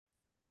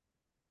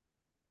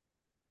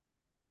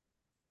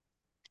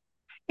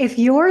If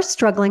you're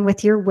struggling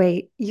with your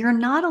weight, you're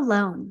not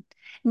alone.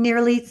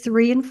 Nearly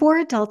 3 in 4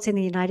 adults in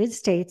the United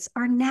States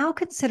are now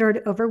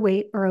considered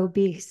overweight or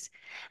obese.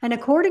 And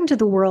according to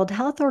the World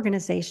Health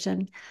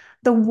Organization,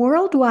 the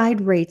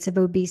worldwide rates of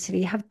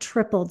obesity have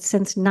tripled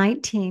since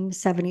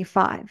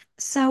 1975.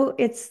 So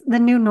it's the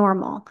new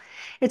normal.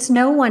 It's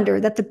no wonder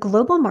that the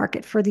global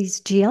market for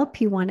these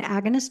GLP-1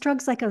 agonist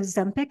drugs like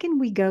Ozempic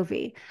and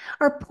Wegovy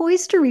are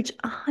poised to reach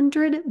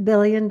 $100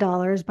 billion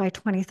by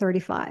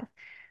 2035.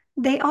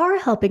 They are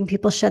helping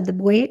people shed the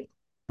weight,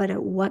 but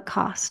at what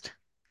cost?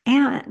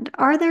 And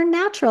are there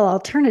natural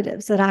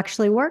alternatives that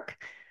actually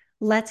work?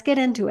 Let's get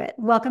into it.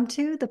 Welcome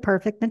to the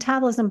Perfect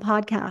Metabolism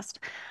Podcast.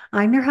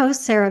 I'm your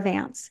host, Sarah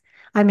Vance.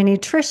 I'm a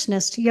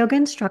nutritionist, yoga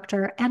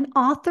instructor, and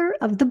author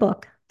of the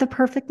book, The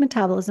Perfect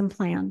Metabolism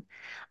Plan.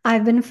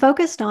 I've been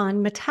focused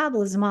on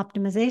metabolism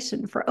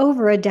optimization for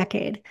over a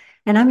decade,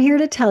 and I'm here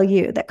to tell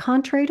you that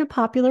contrary to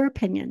popular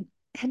opinion,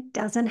 it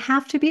doesn't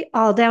have to be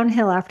all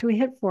downhill after we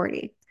hit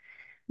 40.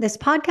 This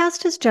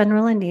podcast is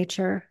general in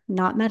nature,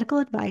 not medical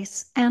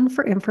advice, and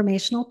for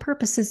informational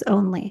purposes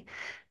only.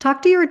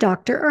 Talk to your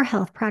doctor or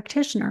health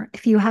practitioner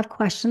if you have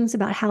questions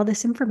about how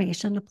this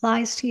information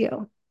applies to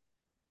you.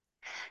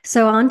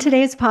 So, on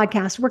today's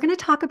podcast, we're going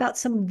to talk about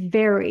some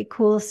very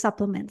cool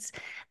supplements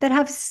that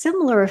have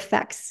similar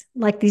effects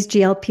like these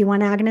GLP-1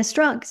 agonist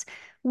drugs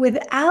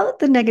without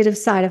the negative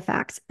side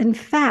effects. In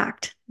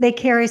fact, they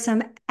carry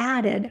some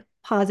added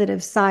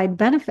positive side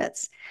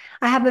benefits.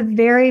 I have a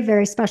very,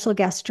 very special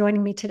guest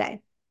joining me today.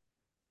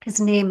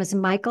 His name is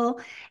Michael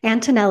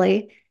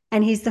Antonelli,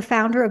 and he's the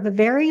founder of a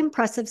very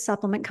impressive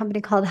supplement company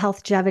called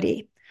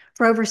Healthgevity.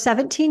 For over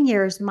 17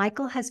 years,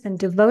 Michael has been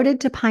devoted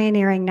to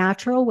pioneering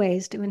natural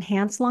ways to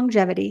enhance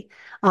longevity,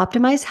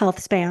 optimize health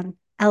span,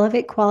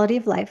 elevate quality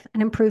of life,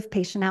 and improve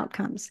patient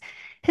outcomes.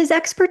 His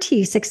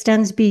expertise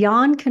extends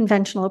beyond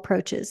conventional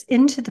approaches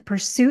into the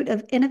pursuit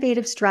of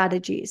innovative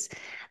strategies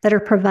that are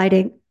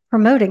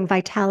promoting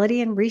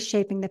vitality and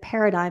reshaping the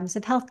paradigms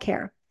of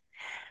healthcare.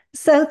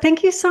 So,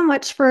 thank you so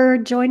much for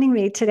joining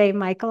me today,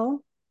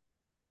 Michael.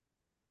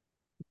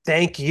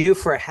 Thank you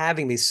for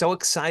having me. So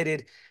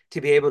excited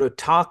to be able to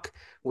talk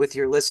with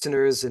your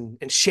listeners and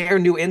share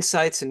new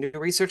insights and new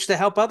research to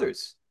help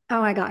others.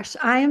 Oh my gosh,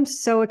 I am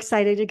so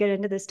excited to get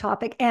into this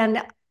topic,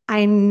 and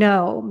I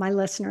know my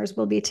listeners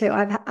will be too.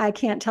 I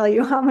can't tell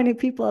you how many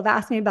people have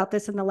asked me about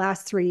this in the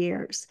last 3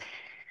 years.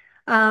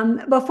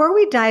 Before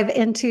we dive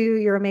into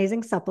your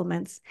amazing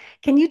supplements,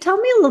 can you tell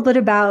me a little bit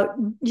about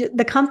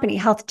the company,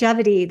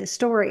 Healthgevity, the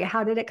story?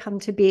 How did it come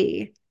to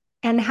be?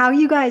 And how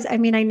you guys, I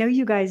mean, I know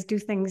you guys do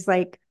things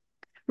like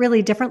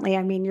really differently.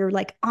 I mean, you're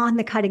like on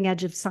the cutting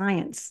edge of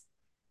science.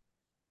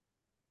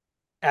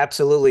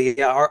 Absolutely.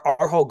 Yeah,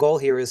 our whole goal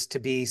here is to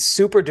be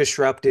super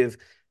disruptive,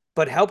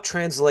 but help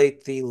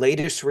translate the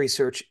latest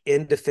research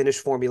into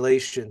finished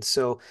formulations.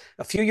 So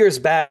a few years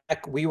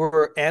back, we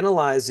were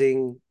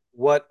analyzing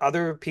what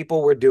other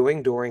people were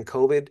doing during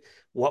COVID,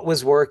 what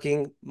was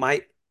working,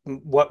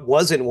 what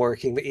wasn't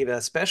working, even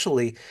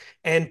especially,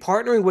 and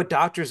partnering with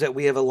doctors that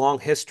we have a long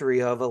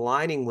history of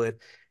aligning with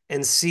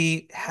and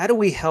see how do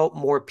we help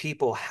more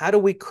people? How do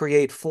we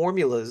create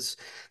formulas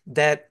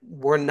that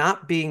were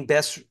not being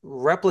best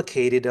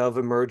replicated of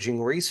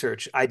emerging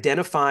research,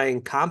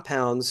 identifying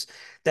compounds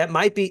that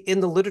might be in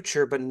the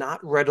literature but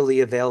not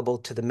readily available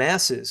to the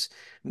masses,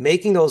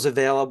 making those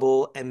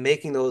available and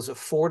making those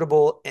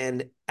affordable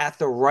and at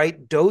the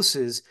right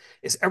doses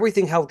is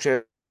everything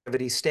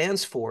Healthgevity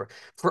stands for.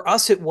 For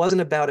us, it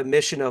wasn't about a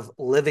mission of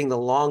living the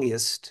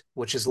longest,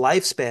 which is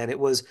lifespan. It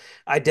was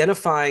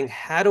identifying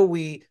how do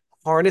we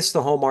harness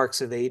the hallmarks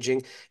of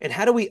aging, and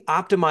how do we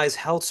optimize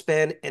health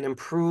span and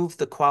improve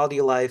the quality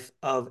of life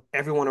of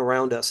everyone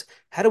around us?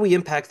 How do we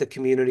impact the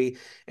community?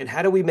 And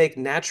how do we make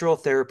natural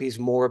therapies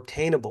more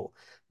obtainable?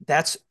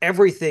 That's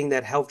everything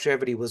that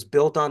Healthgevity was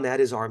built on. That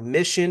is our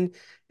mission.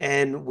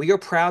 And we are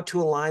proud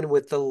to align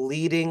with the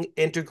leading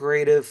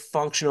integrative,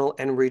 functional,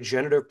 and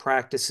regenerative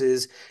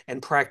practices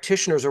and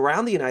practitioners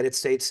around the United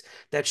States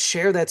that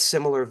share that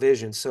similar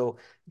vision. So,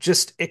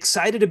 just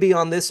excited to be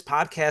on this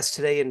podcast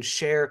today and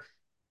share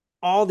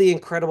all the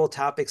incredible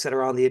topics that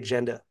are on the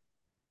agenda.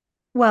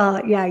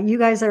 Well, yeah, you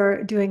guys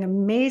are doing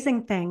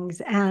amazing things.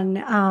 And,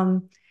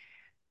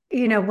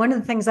 one of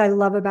the things I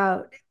love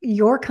about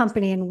your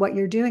company and what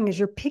you're doing is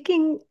you're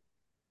picking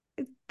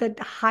the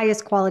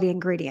highest quality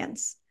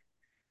ingredients.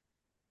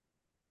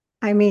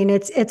 I mean,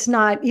 it's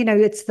not,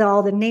 it's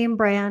all the name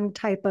brand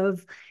type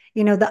of,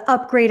 the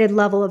upgraded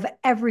level of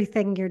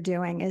everything you're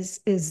doing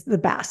is the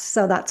best.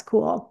 So that's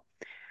cool.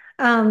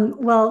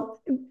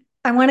 Well,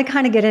 I want to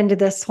kind of get into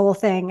this whole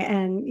thing.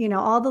 And,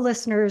 all the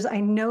listeners, I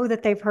know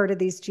that they've heard of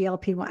these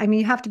GLP-1. I mean,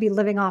 you have to be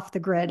living off the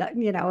grid.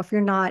 If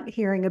you're not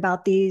hearing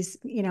about these,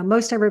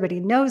 most everybody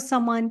knows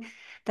someone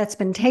that's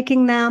been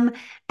taking them.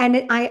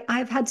 And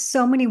I've had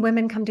so many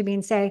women come to me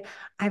and say,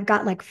 I've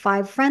got like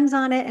 5 friends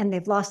on it and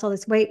they've lost all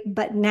this weight,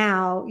 but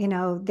now,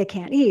 they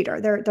can't eat or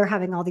they're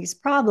having all these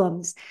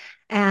problems.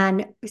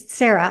 And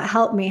Sarah,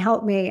 help me,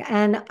 help me.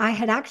 And I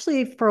had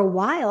actually for a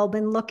while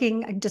been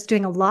looking, just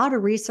doing a lot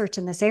of research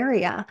in this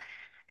area.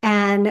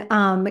 And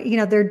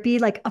there'd be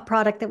like a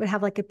product that would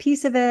have like a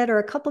piece of it or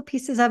a couple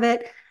pieces of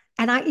it.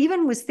 And I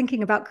even was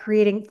thinking about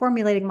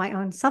formulating my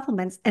own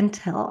supplements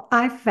until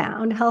I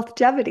found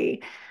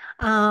Healthgevity.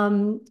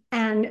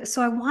 And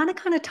so I want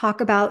to kind of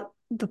talk about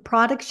the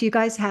products you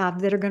guys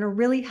have that are going to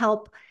really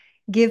help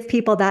give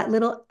people that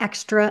little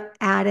extra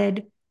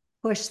added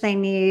push they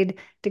need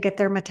to get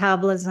their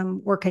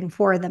metabolism working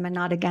for them and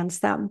not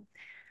against them.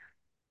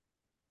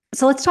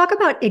 So let's talk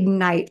about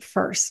Ignite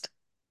first.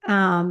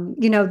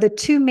 The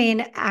two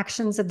main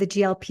actions of the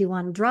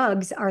GLP-1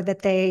 drugs are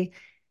that they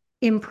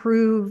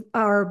improve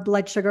our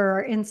blood sugar,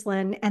 our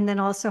insulin, and then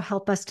also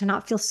help us to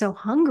not feel so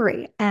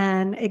hungry.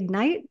 And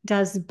Ignite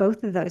does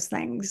both of those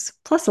things,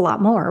 plus a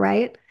lot more,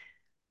 right?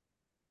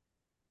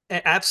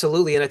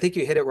 Absolutely. And I think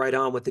you hit it right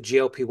on with the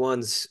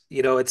GLP-1s.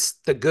 It's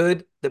the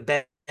good, the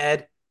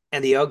bad,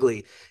 and the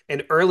ugly.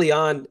 And early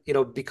on,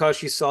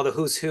 because you saw the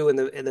who's who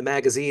in the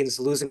magazines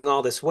losing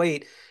all this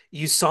weight,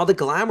 you saw the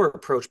glamour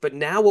approach. But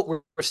now what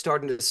we're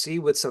starting to see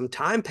with some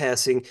time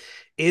passing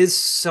is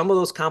some of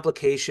those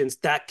complications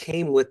that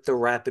came with the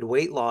rapid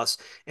weight loss.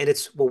 And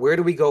it's, well, where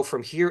do we go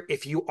from here?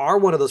 If you are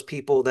one of those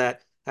people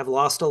that have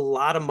lost a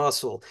lot of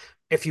muscle,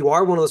 if you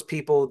are one of those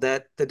people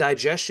that the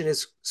digestion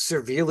is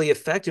severely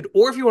affected,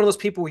 or if you're one of those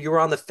people where you were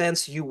on the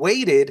fence, you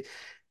waited,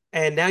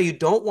 and now you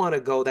don't want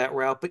to go that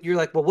route, but you're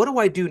like, well, what do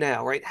I do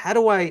now, right? How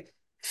do I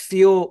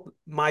feel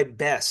my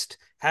best?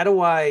 How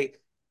do I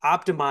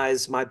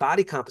optimize my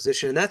body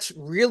composition? And that's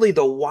really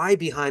the why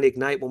behind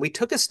Ignite. When we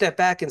took a step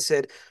back and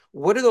said,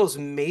 what are those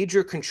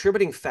major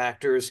contributing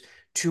factors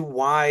to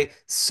why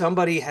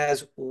somebody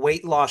has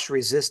weight loss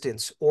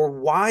resistance or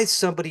why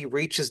somebody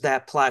reaches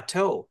that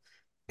plateau?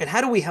 And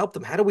how do we help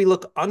them? How do we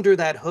look under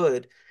that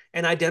hood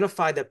and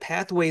identify the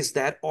pathways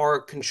that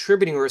are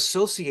contributing or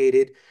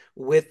associated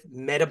with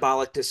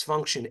metabolic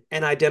dysfunction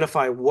and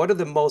identify what are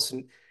the most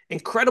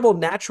incredible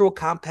natural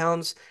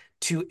compounds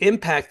to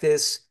impact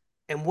this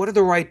and what are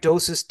the right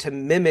doses to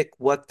mimic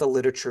what the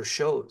literature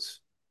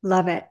shows?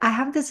 Love it. I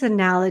have this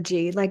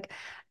analogy, like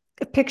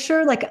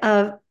picture like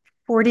a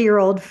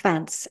 40-year-old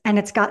fence and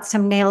it's got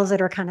some nails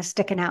that are kind of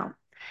sticking out.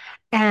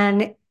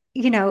 And,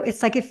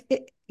 it's like if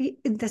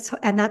this,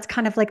 and that's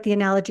kind of like the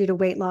analogy to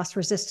weight loss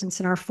resistance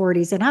in our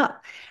 40s and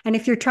up. And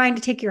if you're trying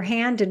to take your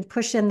hand and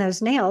push in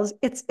those nails,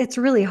 it's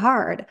really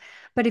hard.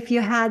 But if you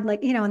had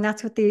like, and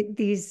that's what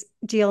these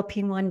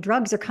GLP-1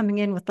 drugs are coming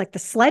in with like the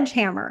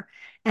sledgehammer.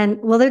 And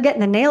well, they're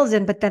getting the nails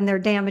in, but then they're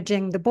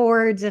damaging the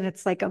boards and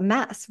it's like a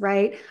mess,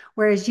 right?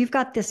 Whereas you've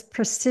got this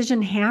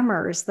precision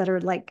hammers that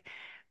are like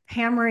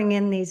hammering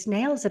in these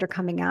nails that are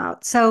coming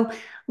out. So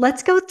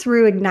let's go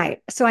through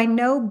Ignite. So I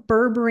know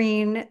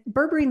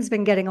berbeриne's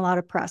been getting a lot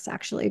of press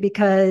actually,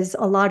 because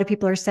a lot of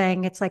people are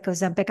saying it's like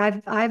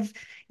Ozempic. I've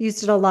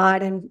used it a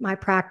lot in my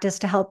practice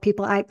to help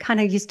people. I kind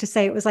of used to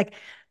say it was like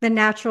the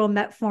natural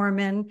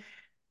metformin.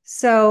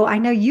 So I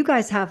know you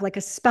guys have like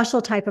a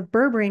special type of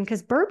berberine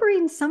because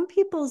berberine, some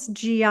people's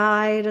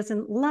GI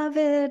doesn't love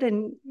it.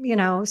 And,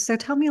 so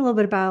tell me a little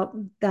bit about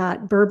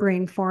that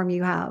berberine form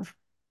you have.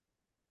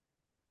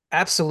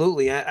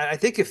 Absolutely. I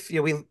think if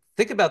we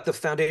think about the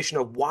foundation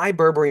of why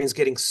berberine is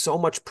getting so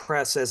much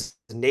press as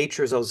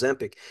nature's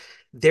Ozempic,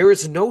 there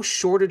is no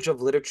shortage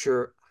of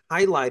literature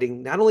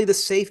highlighting not only the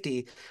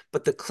safety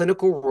but the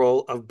clinical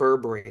role of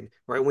berberine.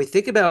 Right? When we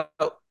think about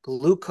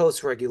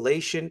glucose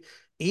regulation,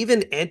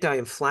 even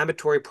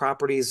anti-inflammatory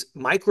properties,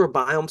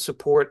 microbiome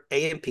support,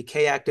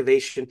 AMPK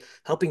activation,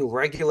 helping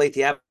regulate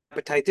the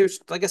appetite, there's,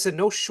 like I said,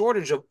 no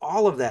shortage of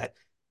all of that.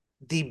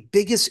 The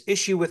biggest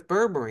issue with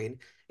berberine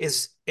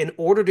is in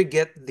order to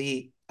get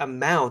the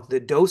amount,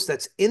 the dose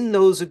that's in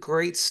those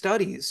great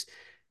studies,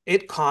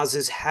 it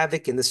causes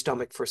havoc in the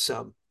stomach for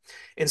some.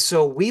 And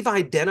so we've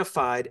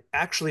identified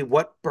actually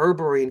what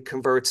berberine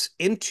converts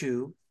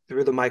into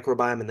through the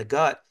microbiome in the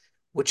gut,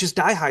 which is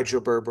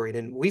dihydroberberine.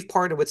 And we've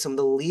partnered with some of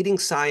the leading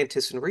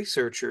scientists and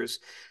researchers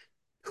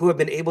who have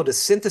been able to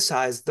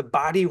synthesize the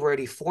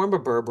body-ready form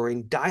of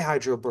berberine,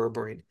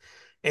 dihydroberberine.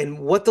 And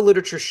what the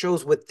literature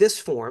shows with this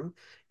form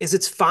is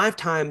it's 5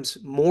 times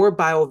more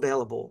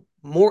bioavailable,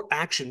 more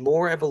action,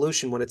 more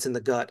evolution when it's in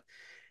the gut.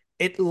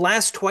 It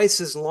lasts twice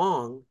as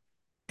long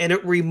and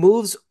it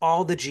removes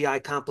all the GI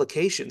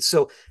complications.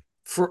 So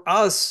for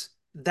us,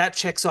 that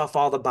checks off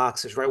all the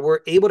boxes, right?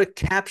 We're able to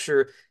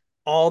capture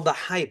all the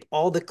hype,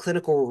 all the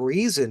clinical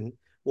reason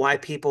why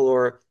people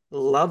are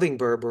loving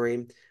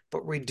berberine,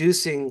 but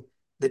reducing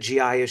the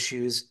GI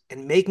issues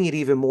and making it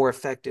even more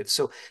effective.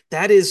 So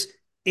that is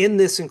in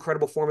this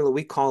incredible formula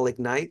we call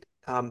Ignite.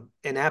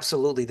 And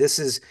absolutely, this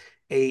is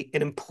an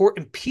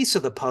important piece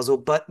of the puzzle,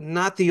 but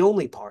not the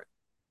only part.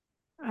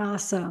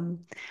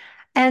 Awesome.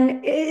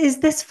 And is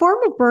this form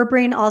of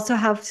berberine also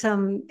have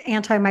some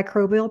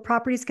antimicrobial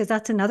properties? Because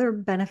that's another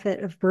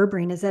benefit of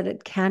berberine is that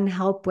it can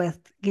help with,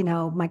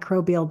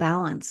 microbial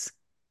balance.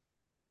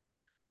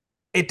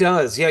 It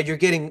does. Yeah, you're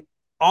getting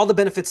all the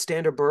benefits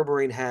standard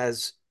berberine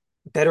has,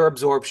 better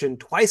absorption,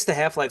 twice the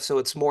half-life, so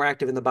it's more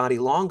active in the body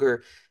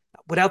longer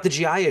without the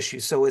GI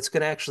issues. So it's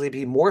going to actually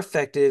be more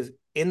effective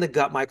in the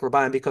gut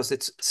microbiome because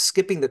it's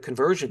skipping the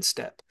conversion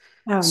step.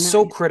 Oh,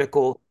 So nice.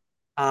 critical.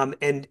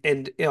 And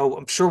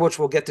I'm sure which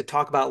we'll get to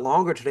talk about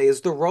longer today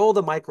is the role of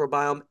the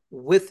microbiome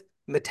with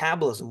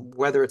metabolism,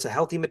 whether it's a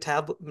healthy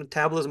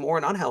metabolism or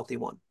an unhealthy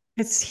one.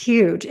 It's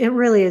huge. It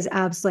really is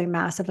absolutely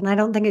massive. And I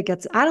don't think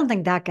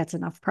that gets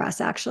enough press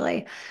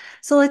actually.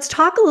 So let's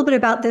talk a little bit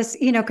about this,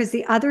 because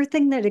the other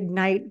thing that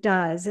Ignite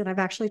does, and I've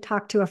actually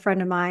talked to a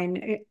friend of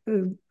mine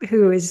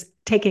who is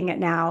taking it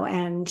now,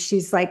 and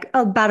she's like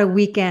about a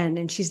weekend,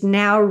 and she's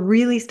now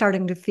really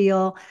starting to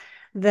feel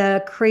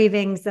the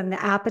cravings and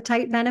the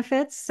appetite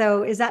benefits.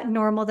 So is that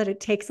normal that it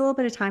takes a little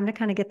bit of time to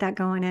kind of get that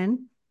going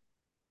in?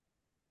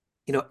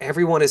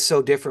 Everyone is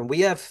so different.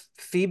 We have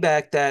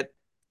feedback that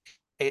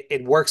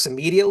it works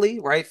immediately,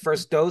 right?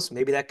 First dose,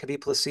 maybe that could be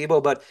placebo,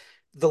 but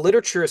the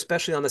literature,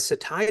 especially on the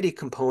satiety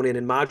component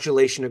and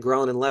modulation of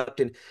ghrelin and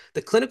leptin,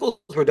 the clinicals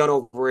were done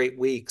over 8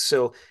 weeks.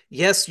 So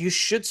yes, you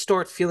should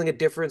start feeling a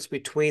difference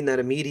between that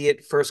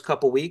immediate first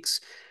couple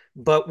weeks.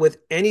 But with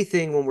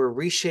anything, when we're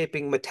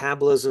reshaping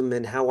metabolism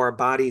and how our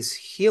body's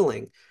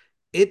healing,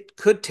 it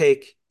could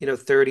take,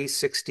 30,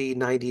 60,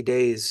 90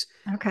 days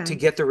Okay. to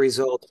get the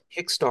result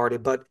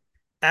kickstarted. But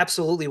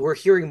absolutely, we're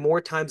hearing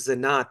more times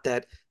than not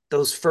that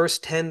those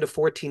first 10 to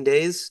 14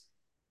 days,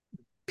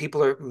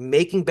 people are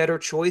making better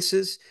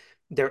choices.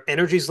 Their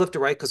energy's lifted,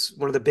 right? Because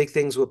one of the big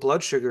things with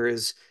blood sugar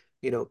is,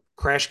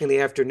 crashing in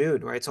the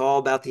afternoon, right? It's all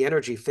about the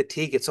energy,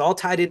 fatigue. It's all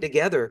tied in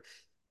together.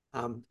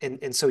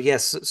 And so,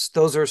 yes,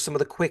 those are some of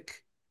the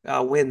quick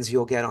wins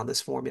you'll get on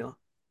this formula.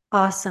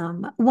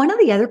 Awesome. One of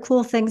the other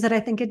cool things that I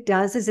think it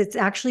does is it's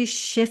actually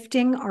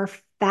shifting our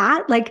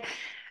fat. Like,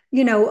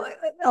 you know,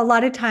 a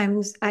lot of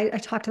times I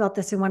talked about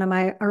this in one of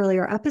my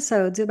earlier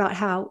episodes about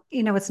how,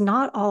 it's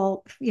not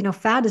all,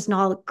 fat is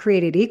not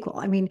created equal.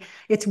 I mean,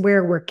 it's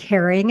where we're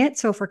carrying it.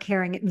 So if we're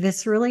carrying it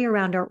viscerally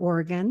around our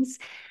organs,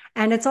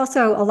 and it's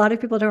also a lot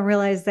of people don't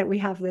realize that we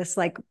have this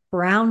like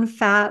brown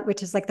fat,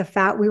 which is like the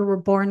fat we were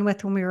born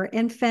with when we were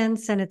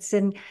infants, and it's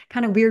in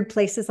kind of weird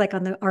places like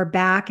on our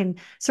back, and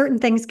certain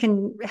things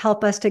can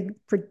help us to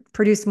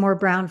produce more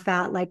brown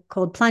fat, like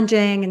cold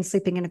plunging and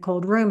sleeping in a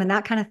cold room and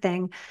that kind of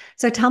thing.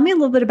 So tell me a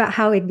little bit about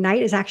how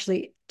Ignite is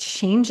actually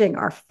changing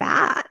our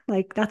fat.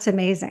 Like that's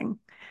amazing.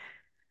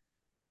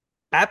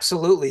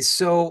 Absolutely.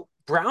 So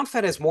brown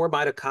fat has more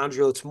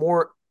mitochondrial, it's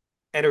more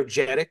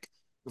energetic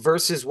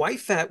versus white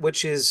fat,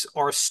 which is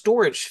our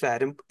storage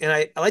fat. And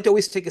I like to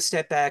always take a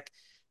step back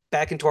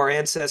into our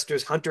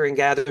ancestors, hunter and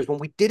gatherers, when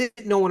we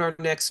didn't know when our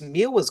next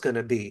meal was going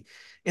to be.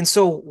 And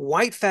so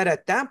white fat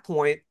at that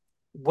point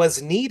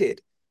was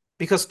needed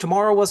because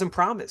tomorrow wasn't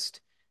promised.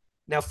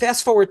 Now,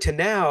 fast forward to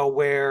now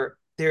where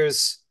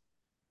there's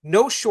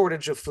no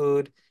shortage of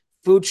food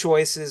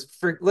choices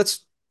for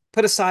let's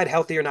put aside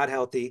healthy or not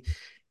healthy.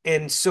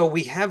 And so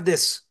we have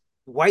this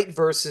white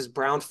versus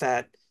brown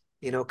fat,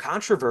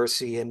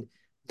 controversy. And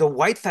the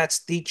white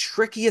fat's the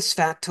trickiest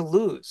fat to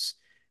lose.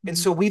 And Mhm.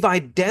 so we've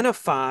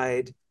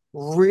identified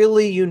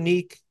really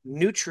unique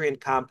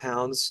nutrient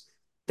compounds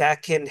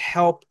that can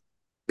help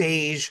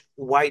beige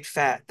white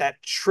fat,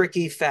 that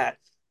tricky fat,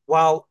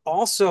 while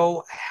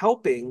also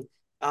helping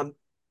um,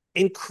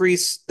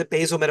 increase the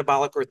basal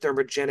metabolic or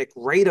thermogenic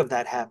rate of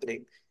that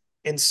happening.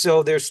 And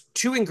so there's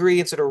two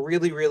ingredients that are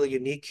really, really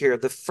unique here.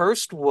 The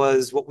first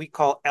was what we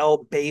call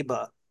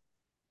L-beta.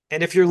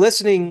 And if you're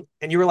listening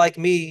and you were like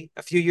me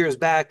a few years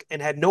back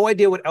and had no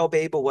idea what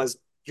L-beta was,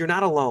 you're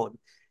not alone.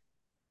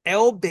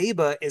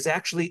 L-beta is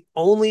actually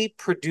only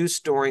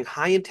produced during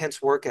high intense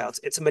workouts.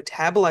 It's a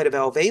metabolite of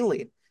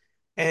L-valine.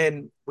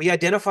 And we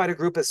identified a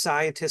group of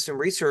scientists and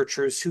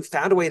researchers who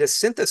found a way to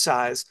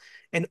synthesize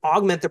and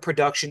augment the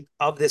production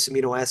of this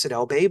amino acid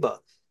L-beta.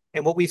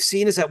 And what we've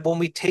seen is that when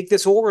we take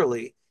this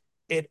orally,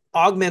 it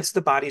augments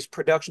the body's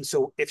production.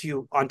 So if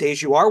you, on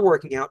days you are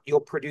working out, you'll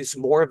produce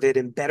more of it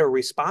and better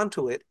respond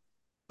to it.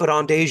 But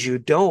on days you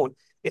don't,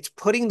 it's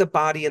putting the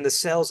body and the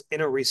cells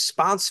in a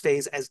response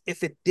phase as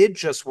if it did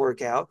just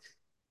work out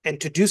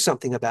and to do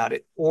something about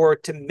it or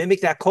to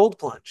mimic that cold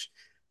plunge.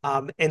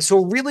 And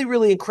so, really,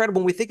 really incredible.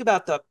 When we think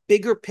about the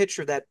bigger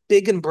picture, that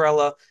big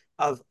umbrella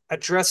of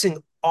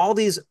addressing all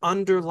these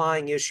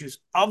underlying issues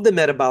of the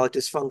metabolic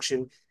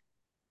dysfunction,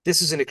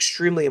 this is an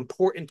extremely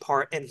important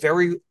part and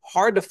very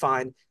hard to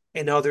find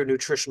in other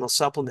nutritional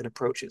supplement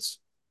approaches.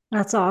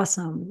 That's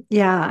awesome.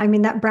 Yeah. I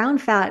mean, that brown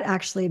fat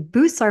actually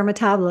boosts our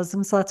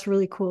metabolism. So that's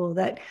really cool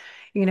that,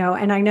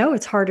 and I know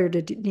it's harder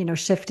to,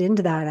 shift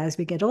into that as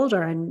we get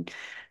older. And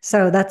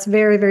so that's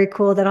very, very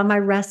cool that on my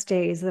rest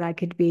days that I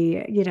could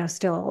be,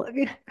 still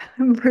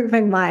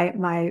improving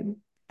my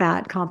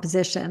fat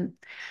composition.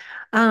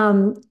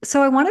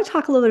 So I want to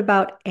talk a little bit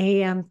about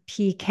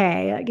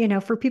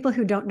AMPK. For people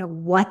who don't know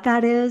what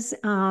that is,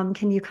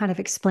 can you kind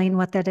of explain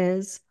what that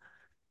is?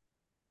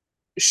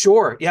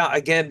 Sure. Yeah.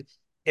 Again,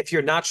 if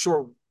you're not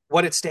sure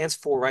what it stands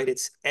for, right,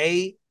 it's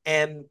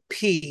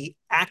AMP,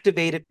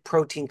 activated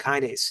protein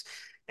kinase.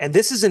 And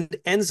this is an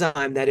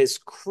enzyme that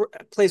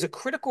plays a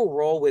critical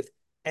role with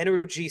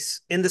energy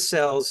in the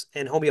cells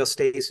and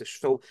homeostasis.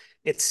 So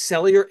it's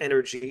cellular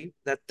energy.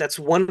 That's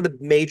one of the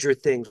major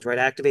things, right?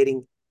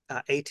 Activating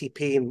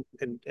ATP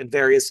and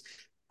various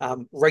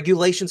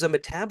regulations of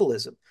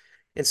metabolism.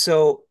 And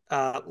so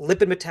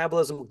lipid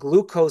metabolism,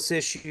 glucose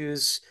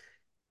issues,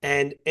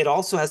 and it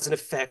also has an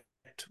effect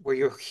where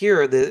you're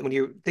here, when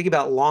you think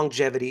about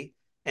longevity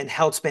and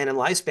health span and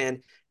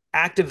lifespan,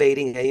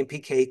 activating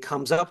AMPK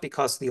comes up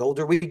because the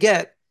older we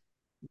get,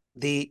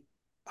 the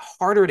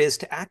harder it is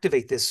to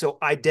activate this. So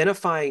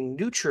identifying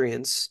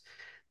nutrients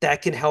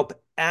that can help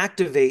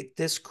activate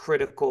this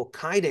critical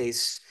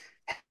kinase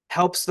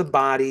helps the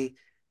body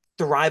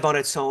thrive on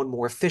its own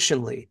more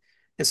efficiently.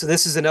 And so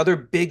this is another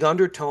big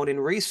undertone in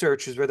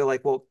research is where they're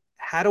like, well,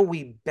 how do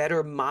we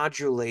better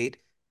modulate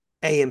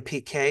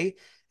AMPK?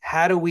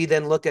 How do we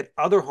then look at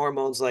other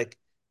hormones like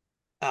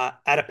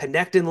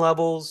adiponectin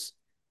levels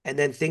and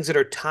then things that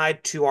are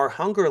tied to our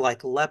hunger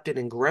like leptin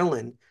and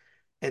ghrelin?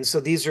 And so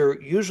these are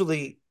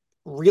usually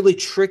really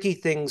tricky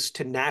things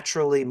to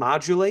naturally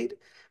modulate,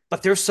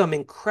 but there's some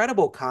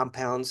incredible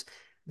compounds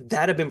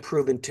that have been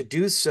proven to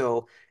do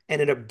so.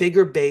 And in a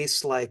bigger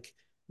base like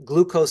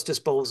glucose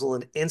disposal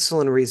and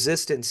insulin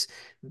resistance,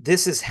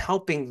 this is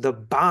helping the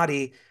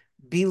body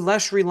be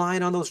less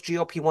reliant on those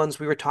GLP-1s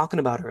we were talking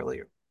about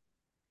earlier.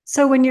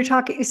 So when you're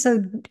talking,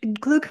 so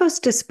glucose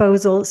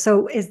disposal,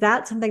 so is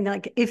that something that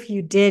like if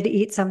you did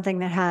eat something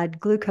that had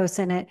glucose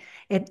in it,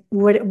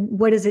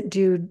 what does it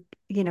do?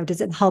 You know,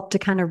 does it help to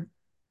kind of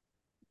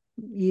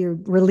you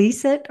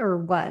release it or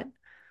what?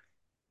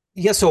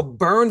 Yeah, so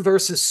burn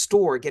versus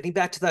store, getting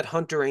back to that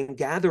hunter and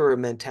gatherer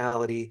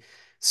mentality.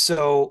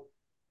 So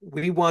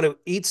we want to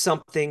eat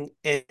something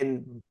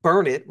and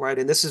burn it, right?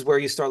 And this is where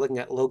you start looking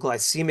at low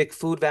glycemic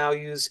food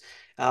values.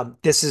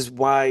 This is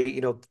why,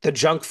 the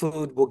junk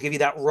food will give you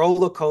that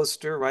roller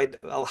coaster, right?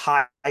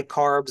 High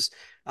carbs,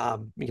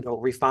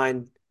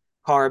 refined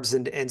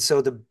carbs. And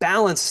so to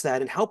balance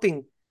that and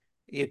helping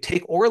you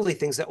take orally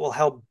things that will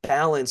help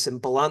balance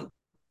and blunt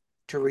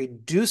to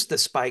reduce the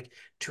spike,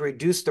 to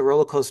reduce the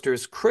roller coaster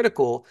is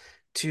critical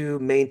to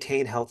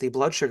maintain healthy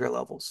blood sugar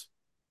levels.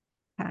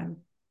 Okay.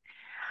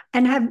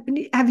 And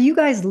have you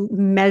guys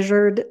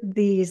measured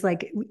these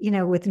like,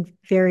 with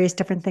various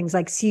different things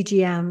like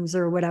CGMs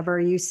or whatever? Are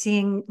you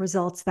seeing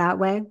results that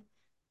way?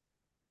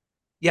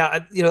 Yeah,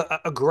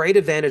 a great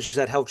advantage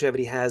that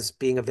Healthgevity has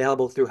being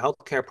available through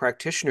healthcare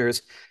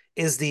practitioners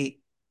is the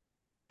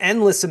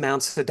endless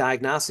amounts of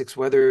diagnostics,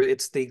 whether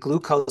it's the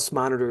glucose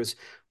monitors,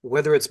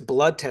 whether it's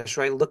blood tests,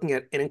 right? Looking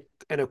at an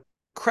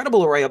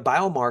incredible array of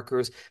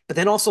biomarkers, but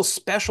then also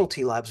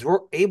specialty labs.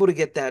 We're able to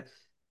get that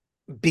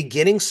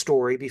beginning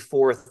story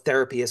before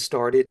therapy has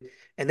started.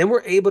 And then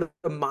we're able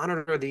to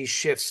monitor these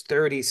shifts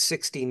 30,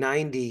 60,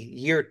 90,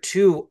 year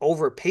two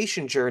over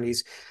patient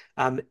journeys.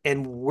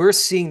 And we're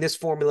seeing this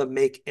formula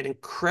make an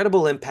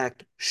incredible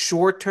impact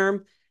short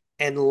term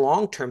and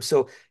long term.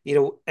 So,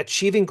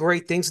 achieving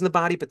great things in the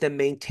body, but then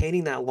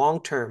maintaining that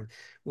long term,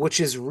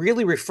 which is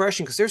really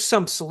refreshing because there's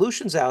some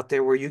solutions out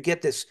there where you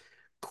get this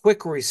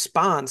quick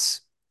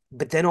response,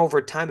 but then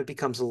over time it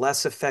becomes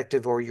less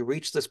effective or you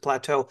reach this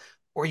plateau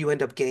or you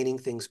end up gaining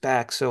things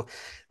back. So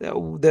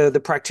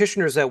the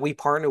practitioners that we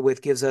partner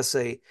with gives us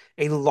a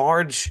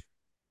large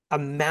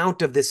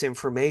amount of this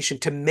information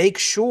to make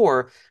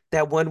sure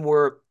that when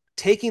we're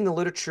taking the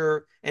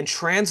literature and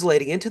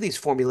translating into these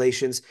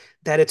formulations,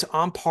 that it's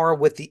on par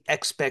with the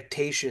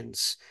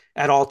expectations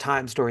at all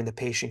times during the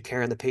patient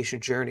care and the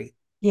patient journey.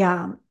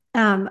 Yeah.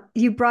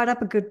 You brought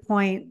up a good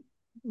point,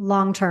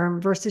 long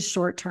term versus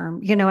short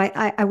term.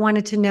 I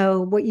wanted to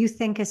know what you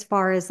think as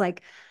far as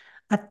like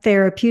a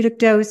therapeutic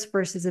dose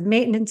versus a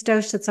maintenance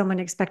dose that someone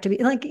expect to be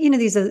like,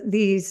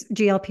 these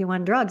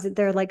GLP-1 drugs that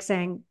they're like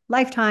saying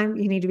lifetime,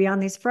 you need to be on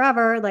these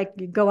forever. Like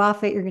you go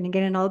off it, you're going to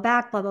get it all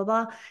back, blah, blah,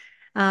 blah.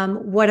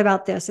 What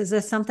about this? Is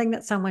this something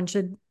that someone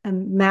should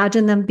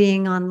imagine them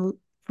being on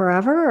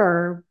forever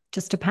or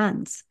just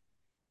depends?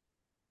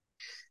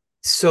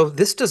 So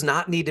this does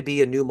not need to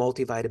be a new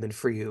multivitamin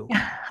for you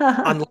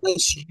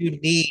unless you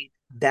need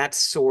that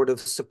sort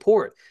of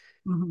support.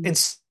 Mhm. And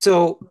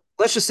so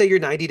let's just say you're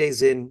 90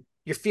 days in,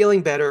 you're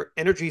feeling better,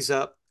 energy's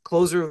up,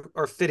 clothes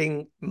are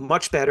fitting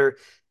much better,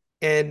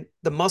 and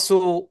the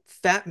muscle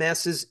fat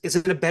mass is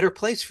in a better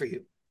place for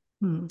you.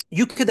 Hmm.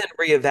 You could then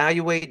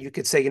reevaluate. You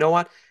could say, you know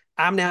what?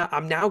 I'm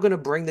now going to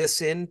bring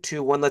this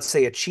into when, let's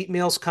say, a cheat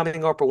meal's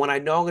coming up, or when I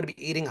know I'm going to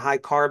be eating high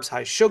carbs,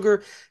 high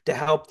sugar to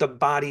help the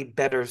body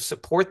better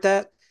support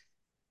that.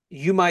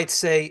 You might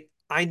say,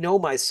 I know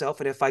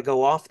myself, and if I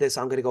go off this,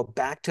 I'm going to go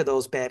back to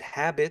those bad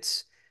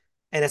habits.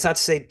 And it's not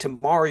to say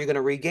tomorrow you're going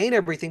to regain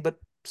everything, but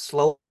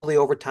slowly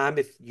over time,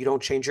 if you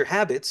don't change your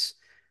habits,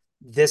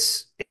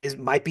 this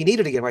might be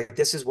needed again, right?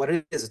 This is what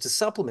it is. It's a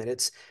supplement.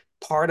 It's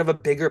part of a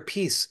bigger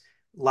piece.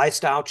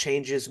 Lifestyle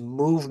changes,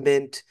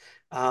 movement.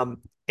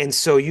 And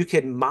so you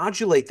can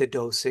modulate the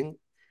dosing.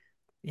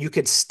 You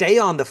could stay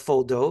on the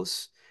full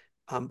dose,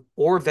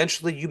 or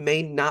eventually you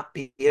may not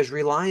be as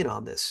reliant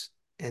on this.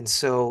 And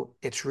so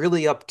it's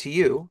really up to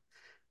you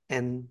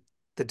and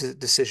the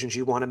decisions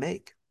you want to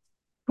make.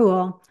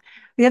 Cool.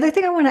 The other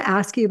thing I want to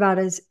ask you about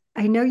is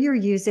I know you're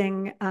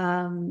using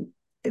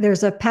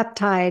there's a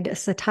peptide, a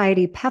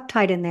satiety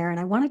peptide in there. And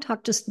I want to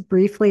talk just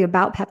briefly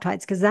about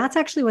peptides because that's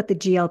actually what the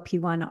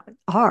GLP-1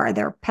 are.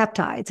 They're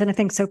peptides. And I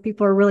think so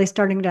people are really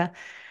starting to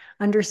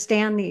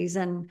understand these.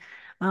 And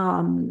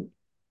um,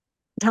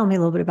 tell me a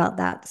little bit about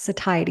that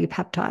satiety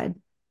peptide.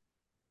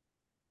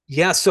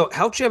 Yeah, so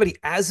Healthgevity,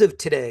 as of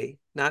today,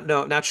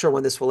 not sure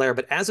when this will air,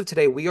 but as of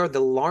today, we are the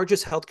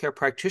largest healthcare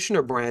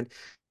practitioner brand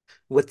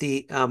with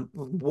the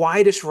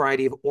widest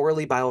variety of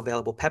orally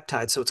bioavailable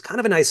peptides. So it's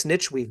kind of a nice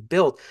niche we've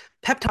built.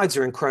 Peptides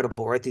are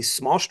incredible, right? These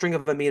small string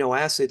of amino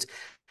acids,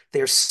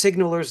 they're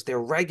signalers,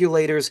 they're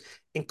regulators,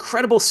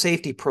 incredible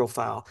safety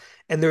profile,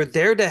 and they're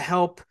there to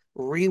help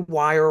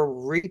rewire,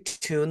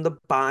 retune the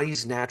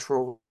body's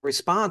natural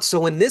response.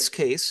 So in this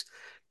case,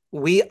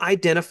 we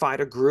identified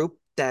a group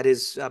that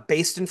is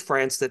based in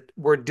France that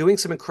were doing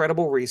some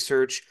incredible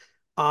research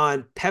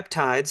on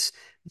peptides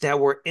that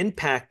were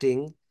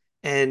impacting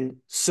and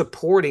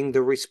supporting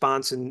the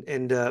response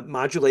and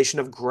modulation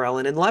of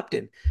ghrelin and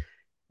leptin.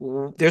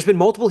 There's been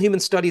multiple human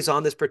studies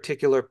on this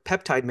particular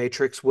peptide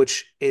matrix,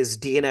 which is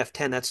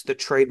DNF10. That's the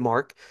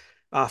trademark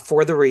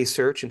for the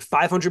research. And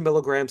 500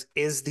 milligrams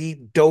is the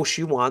dose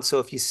you want. So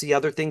if you see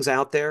other things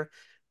out there,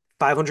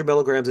 500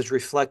 milligrams is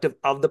reflective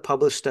of the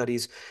published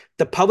studies.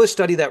 The published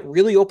study that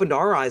really opened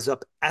our eyes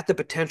up at the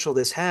potential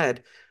this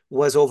had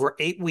was over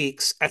 8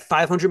 weeks at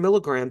 500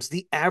 milligrams.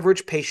 The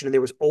average patient, and there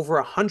was over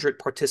 100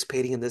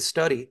 participating in this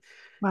study,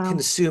 Wow.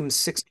 consumed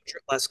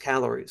 600 less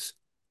calories.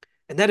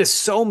 And that is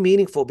so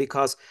meaningful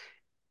because,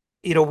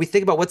 we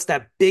think about what's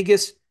that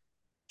biggest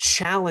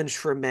challenge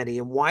for many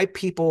and why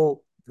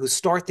people who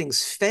start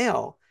things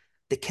fail.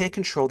 They can't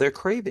control their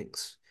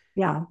cravings.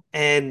 Yeah.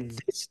 And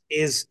this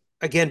is,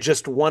 again,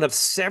 just one of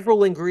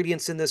several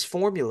ingredients in this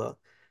formula,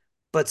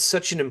 but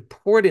such an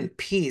important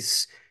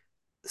piece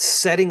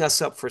setting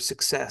us up for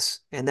success.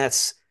 And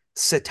that's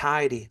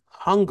satiety,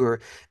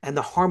 hunger, and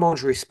the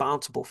hormones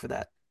responsible for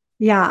that.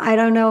 Yeah, I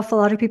don't know if a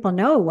lot of people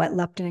know what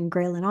leptin and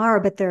ghrelin are,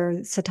 but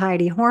they're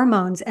satiety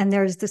hormones. And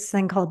there's this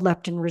thing called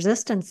leptin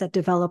resistance that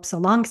develops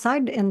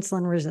alongside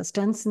insulin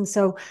resistance. And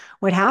so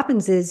what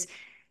happens is,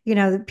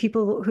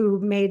 people who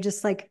may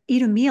just like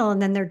eat a meal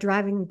and then they're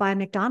driving by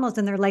McDonald's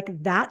and they're like,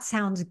 that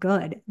sounds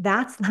good.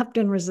 That's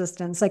leptin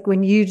resistance. Like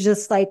when you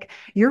just like,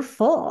 you're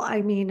full,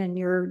 I mean, and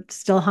you're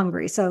still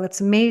hungry. So it's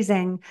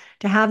amazing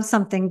to have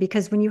something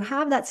because when you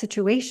have that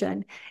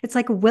situation, it's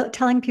like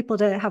telling people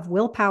to have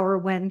willpower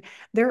when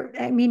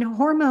I mean,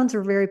 hormones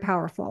are very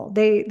powerful.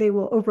 They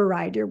will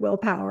override your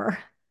willpower.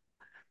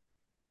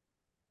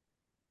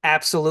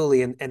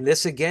 Absolutely. And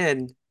this,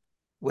 again,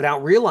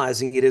 without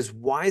realizing it, is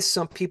why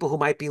some people who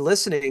might be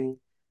listening,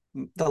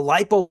 the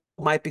light bulb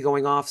might be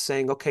going off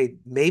saying, okay,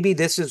 maybe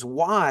this is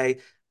why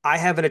I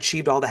haven't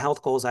achieved all the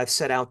health goals I've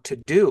set out to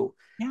do.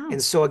 Yeah.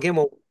 And so, again,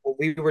 when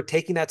we were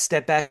taking that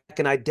step back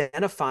and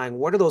identifying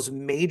what are those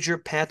major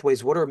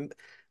pathways, what are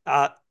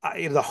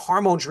the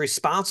hormones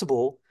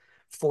responsible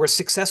for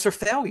success or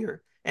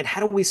failure, and how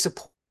do we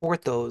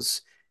support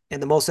those in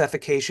the most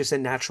efficacious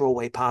and natural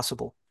way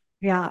possible?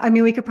 Yeah. I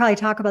mean, we could probably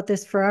talk about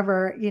this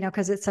forever,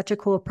 because it's such a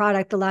cool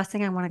product. The last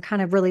thing I want to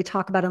kind of really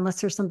talk about,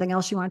 unless there's something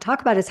else you want to talk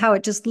about, is how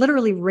it just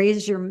literally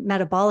raises your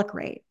metabolic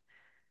rate.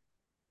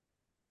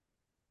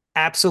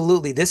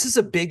 Absolutely. This is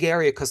a big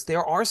area because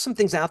there are some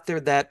things out there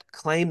that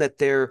claim that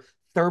they're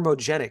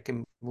thermogenic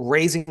and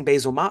raising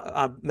basal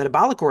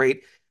metabolic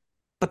rate,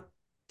 but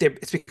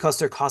it's because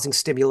they're causing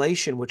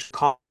stimulation, which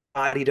causes the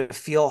body to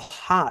feel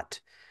hot.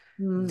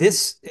 Mm,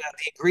 The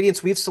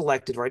ingredients we've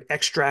selected, right?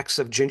 Extracts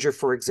of ginger,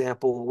 for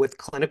example, with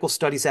clinical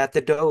studies at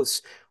the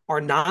dose, are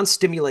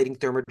non-stimulating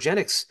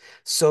thermogenics.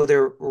 So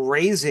they're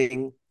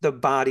raising the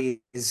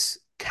body's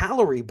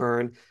calorie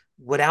burn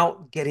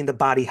without getting the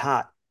body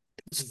hot.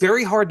 It's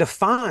very hard to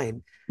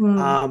find, mm,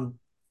 um,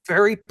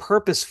 very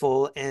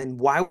purposeful, and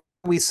why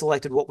we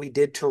selected what we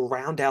did to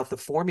round out the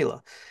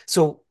formula.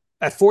 So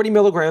at 40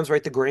 milligrams,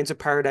 right, the grains of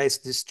paradise,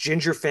 this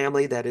ginger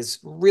family that is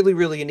really,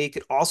 really unique.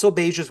 It also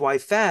beiges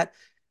white fat.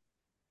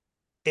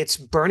 It's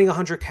burning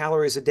 100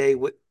 calories a day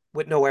with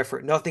no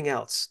effort, nothing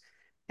else.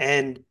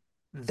 And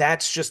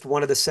that's just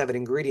one of the 7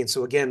 ingredients.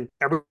 So again,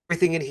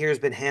 everything in here has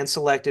been hand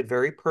selected,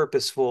 very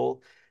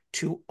purposeful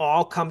to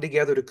all come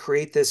together to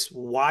create this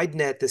wide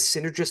net, this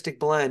synergistic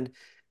blend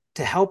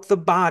to help the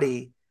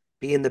body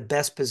be in the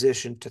best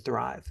position to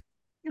thrive.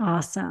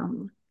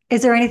 awesome.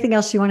 Is there anything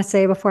else you want to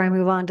say before I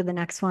move on to the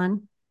next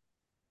one?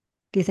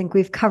 Do you think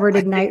we've covered I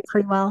think Ignite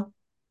pretty well?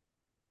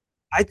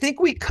 I think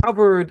we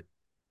covered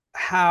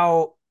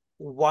how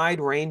wide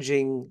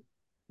ranging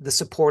the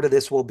support of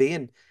this will be.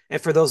 And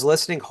for those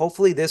listening,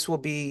 hopefully this will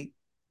be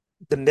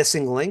the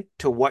missing link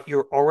to what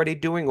you're already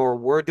doing or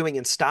were doing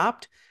and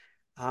stopped,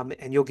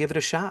 and you'll give it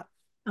a shot.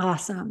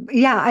 Awesome.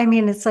 Yeah. I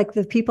mean, it's like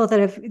the people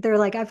they're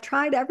like, I've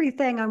tried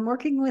everything. I'm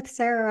working with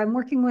Sarah. I'm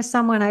working with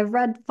someone. I've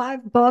read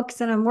 5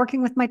 books and I'm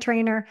working with my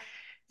trainer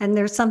and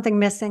there's something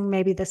missing.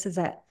 Maybe this is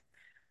it.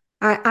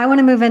 I want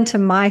to move into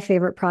my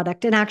favorite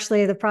product. And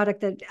actually, the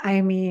product that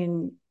I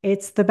mean,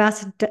 It's the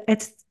best.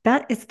 It's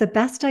the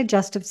best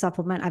digestive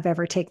supplement I've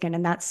ever taken,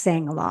 and that's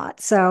saying a lot.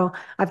 So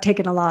I've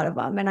taken a lot of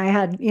them, and I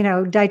had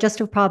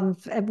digestive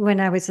problems when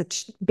I was a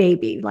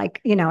baby.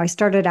 Like I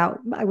started out.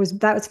 That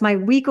was my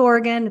weak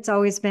organ. It's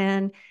always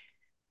been,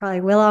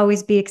 probably will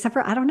always be, except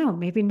for I don't know.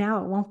 Maybe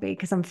now it won't be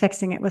because I'm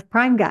fixing it with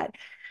Prime Gut.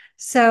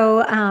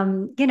 So,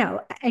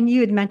 and you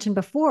had mentioned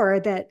before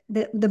that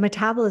the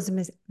metabolism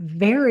is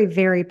very,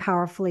 very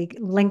powerfully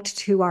linked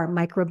to our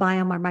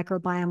microbiome. Our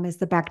microbiome is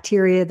the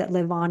bacteria that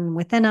live on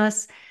within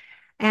us.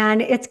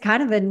 And it's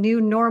kind of a new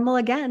normal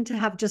again to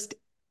have just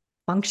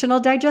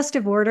functional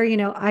digestive order,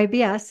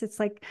 IBS. It's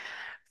like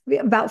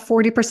about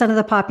 40% of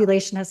the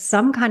population has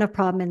some kind of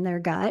problem in their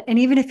gut. And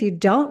even if you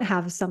don't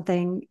have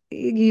something,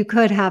 you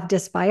could have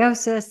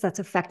dysbiosis that's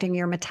affecting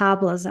your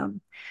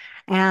metabolism.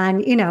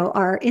 And,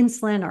 our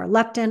insulin, our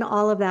leptin,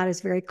 all of that is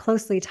very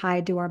closely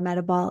tied to our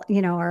metabolic,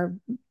 our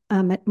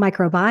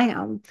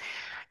microbiome.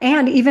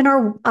 And even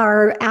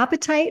our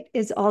appetite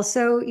is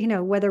also,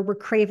 whether we're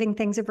craving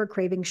things, if we're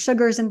craving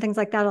sugars and things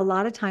like that, a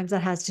lot of times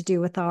that has to do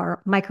with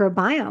our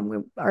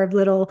microbiome. Our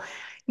little,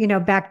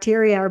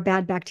 bacteria, our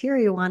bad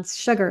bacteria wants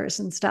sugars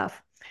and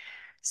stuff.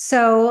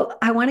 So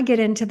I want to get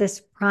into this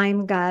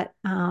prime gut.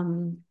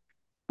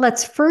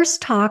 Let's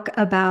first talk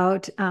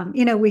about,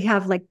 we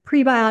have like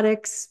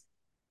prebiotics,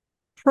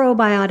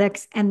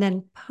 probiotics, and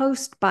then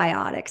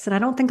postbiotics. And I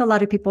don't think a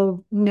lot of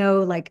people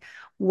know like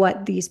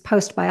what these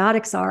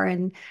postbiotics are.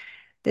 And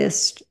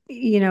this,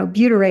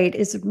 butyrate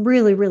is a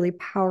really, really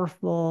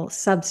powerful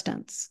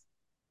substance.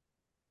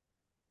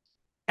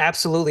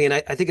 Absolutely. And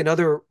I think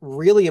another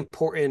really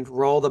important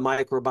role of the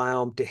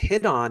microbiome to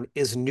hit on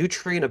is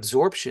nutrient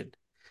absorption.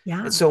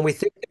 And Yeah. so when we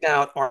think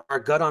about our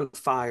gut on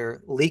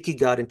fire, leaky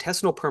gut,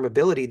 intestinal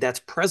permeability that's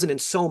present in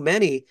so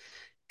many,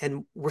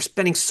 and we're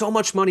spending so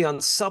much money on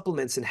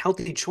supplements and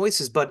healthy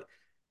choices, but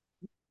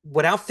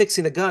without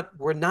fixing the gut,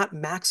 we're not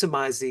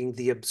maximizing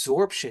the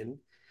absorption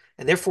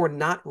and therefore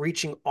not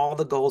reaching all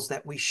the goals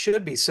that we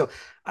should be. So,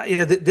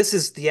 this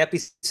is the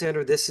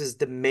epicenter. This is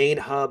the main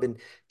hub. And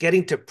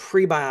getting to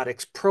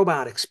prebiotics,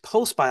 probiotics,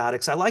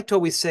 postbiotics, I like to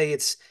always say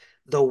it's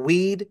the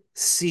weed,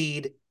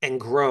 seed, and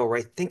grow,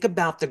 right? Think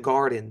about the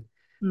garden.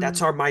 That's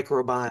Mm. our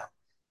microbiome.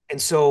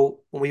 And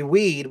so when we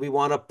weed, we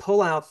want to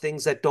pull out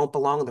things that don't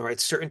belong there, right?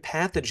 Certain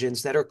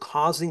pathogens that are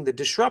causing the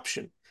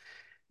disruption.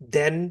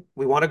 Then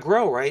we want to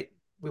grow, right?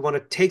 We want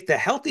to take the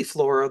healthy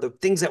flora, the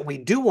things that we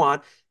do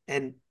want,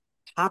 and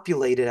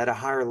populate it at a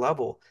higher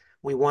level.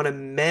 We want to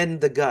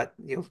mend the gut.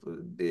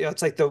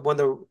 It's like when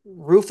the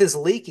roof is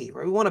leaky,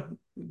 right? We want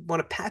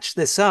to patch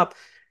this up,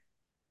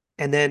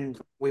 and then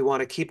we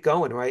want to keep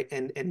going, right?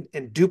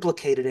 And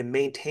duplicate it and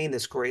maintain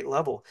this great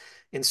level.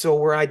 And so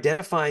we're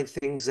identifying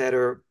things that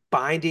are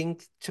binding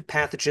to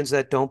pathogens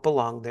that don't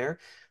belong there.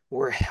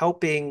 We're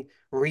helping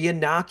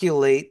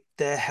re-inoculate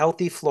the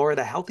healthy flora,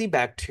 the healthy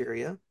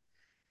bacteria,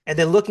 and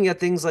then looking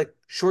at things like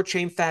short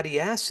chain fatty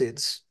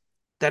acids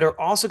that are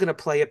also going to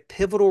play a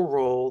pivotal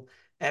role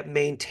at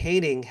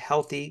maintaining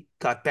healthy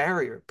gut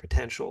barrier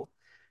potential,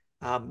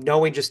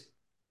 knowing just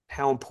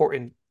how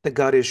important the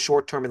gut is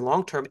short term and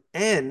long term,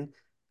 and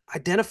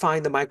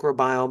identifying the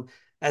microbiome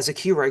as a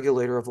key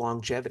regulator of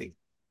longevity.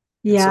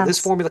 And so this Yes.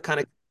 formula kind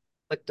of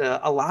clicked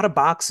a lot of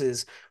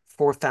boxes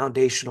for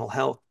foundational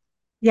health.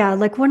 Yeah.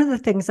 Like one of the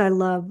things I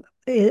love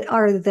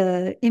are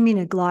the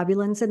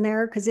immunoglobulins in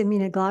there, because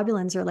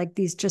immunoglobulins are like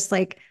these just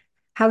like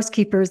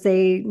housekeepers.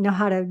 They know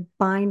how to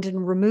bind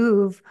and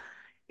remove,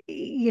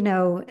 you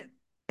know,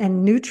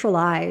 and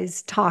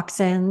neutralize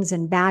toxins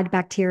and bad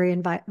bacteria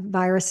and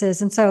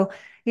viruses. And so,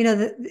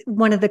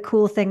 one of the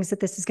cool things that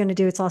this is going to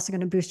do, it's also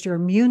going to boost your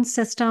immune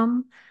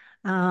system.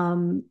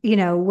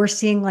 We're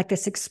seeing like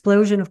this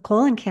explosion of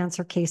colon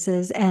cancer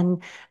cases,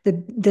 and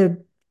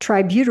the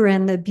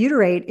tributyrin, the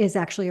butyrate, is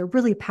actually a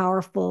really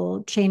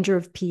powerful changer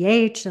of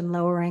pH and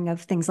lowering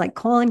of things like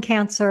colon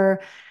cancer.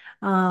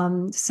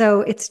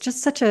 So it's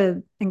just such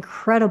an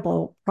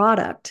incredible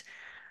product.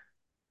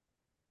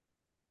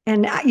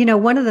 And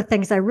one of the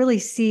things I really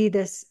see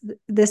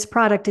this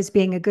product as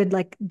being a good,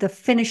 like the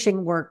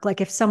finishing work.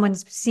 Like if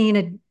someone's seen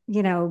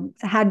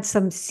had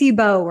some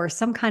SIBO or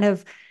some kind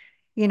of,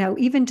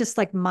 even just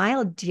like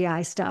mild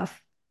GI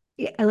stuff.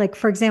 Like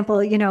for example,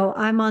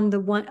 I'm on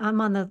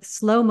the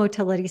slow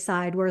motility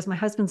side, whereas my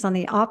husband's on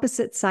the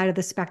opposite side of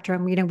the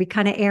spectrum. We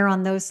kind of err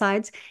on those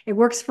sides. It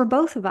works for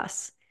both of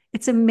us.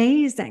 It's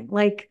amazing.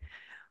 Like,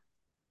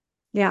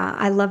 yeah,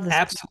 I love this.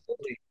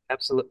 Absolutely.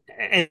 Absolutely.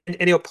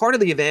 And part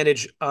of the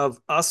advantage of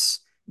us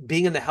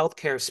being in the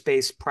healthcare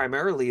space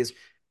primarily is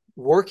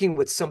working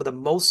with some of the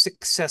most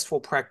successful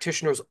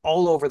practitioners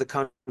all over the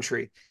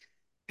country.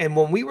 And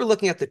when we were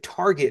looking at the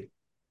target,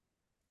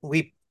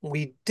 we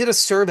did a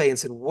survey and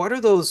said, what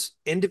are those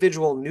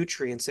individual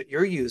nutrients that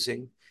you're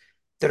using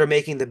that are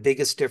making the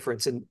biggest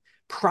difference? And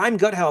Prime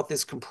Gut Health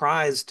is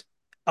comprised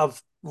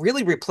of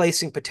really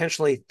replacing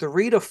potentially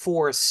 3 to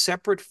 4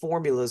 separate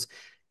formulas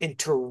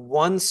into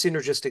one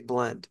synergistic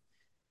blend.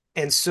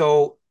 And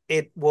so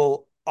it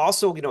will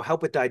also,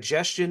 help with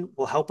digestion,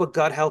 will help with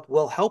gut health,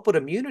 will help with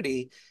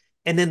immunity.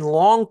 And then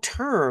long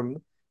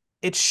term,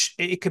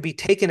 it could be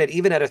taken at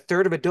even at a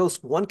third of a dose,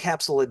 one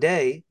capsule a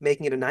day,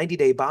 making it a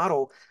 90-day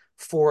bottle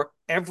for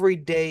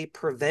everyday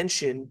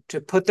prevention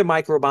to put the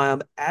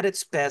microbiome at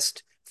its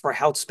best for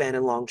health span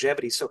and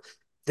longevity. So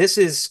this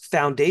is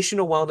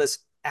foundational wellness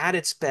at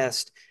its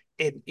best.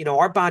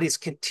 Our bodies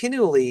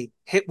continually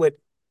hit with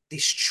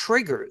these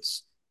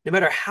triggers, no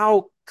matter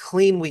how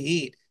clean we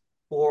eat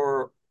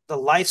or the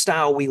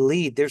lifestyle we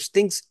lead. There's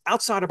things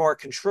outside of our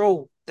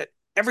control that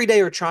every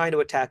day are trying to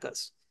attack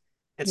us.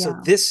 And so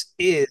Yeah. this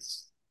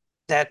is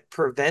that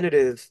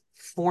preventative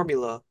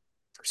formula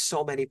for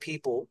so many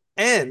people.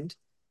 And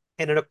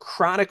in a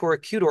chronic or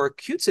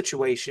acute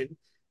situation,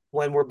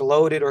 when we're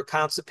bloated or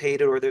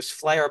constipated or there's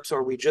flare ups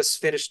or we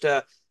just finished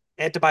a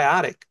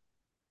antibiotic,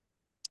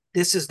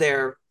 this is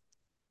there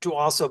to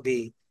also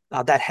be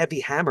that heavy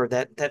hammer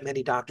that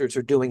many doctors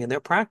are doing in their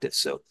practice.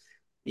 So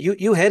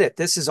you hit it.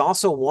 This is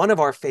also one of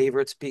our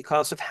favorites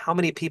because of how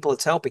many people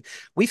it's helping.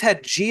 We've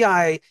had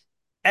GI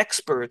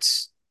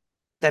experts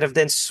that have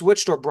then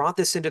switched or brought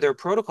this into their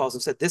protocols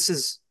and said this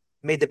has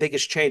made the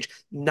biggest change.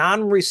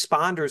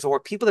 Non-responders or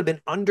people that have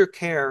been under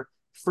care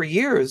for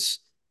years,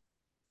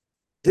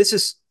 this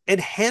has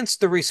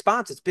enhanced the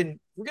response. It's been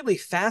really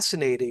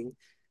fascinating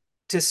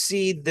to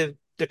see the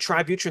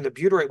tributrin, the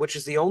butyrate, which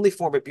is the only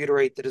form of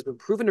butyrate that has been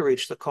proven to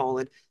reach the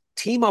colon,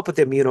 team up with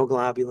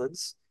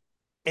immunoglobulins,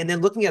 and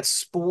then looking at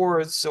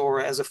spores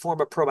or as a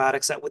form of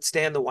probiotics that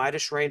withstand the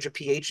widest range of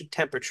pH and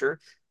temperature,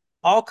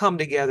 all come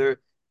together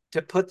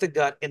to put the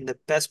gut in the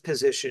best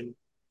position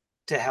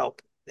to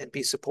help and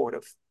be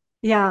supportive.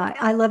 Yeah,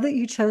 I love that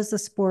you chose the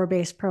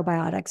spore-based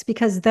probiotics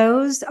because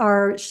those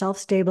are shelf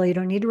stable. You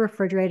don't need to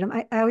refrigerate them.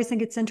 I always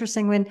think it's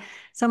interesting when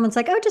someone's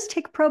like, oh, just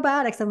take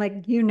probiotics. I'm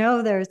like,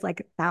 there's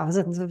like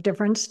thousands of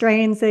different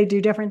strains. They do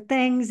different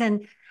things.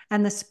 And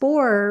the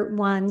spore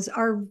ones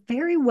are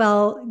very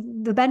well,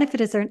 the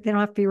benefit is they don't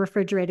have to be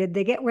refrigerated.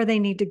 They get where they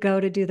need to go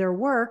to do their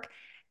work.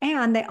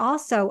 And they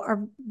also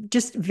are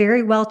just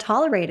very well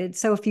tolerated.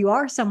 So if you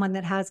are someone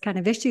that has kind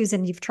of issues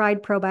and you've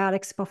tried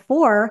probiotics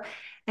before,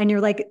 and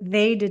you're like,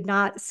 they did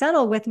not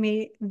settle with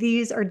me,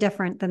 these are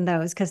different than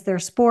those because they're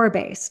spore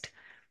based.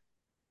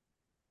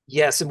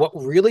 Yes, and what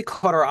really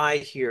caught our eye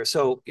here,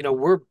 so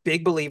we're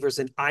big believers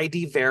in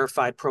ID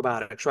verified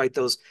probiotics, right?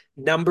 Those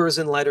numbers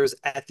and letters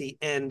at the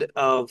end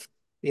of,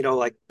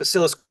 like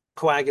bacillus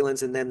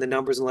coagulans, and then the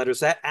numbers and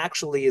letters that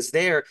actually is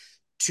there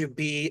to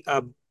be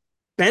a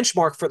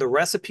benchmark for the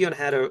recipe on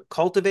how to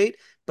cultivate,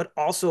 but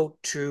also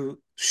to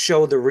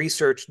show the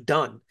research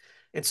done.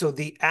 And so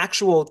the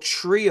actual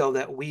trio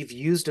that we've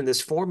used in this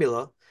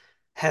formula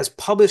has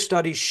published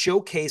studies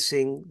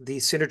showcasing the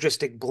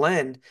synergistic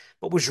blend.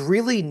 What was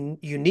really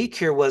unique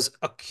here was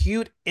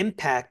acute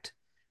impact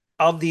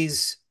of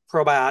these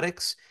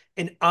probiotics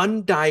in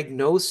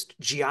undiagnosed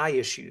GI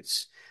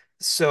issues.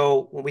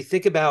 So when we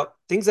think about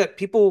things that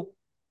people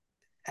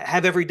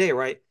have every day,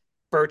 right?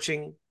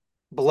 Birching,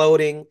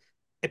 bloating,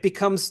 it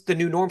becomes the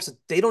new norm. So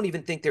they don't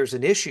even think there's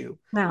an issue.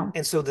 No.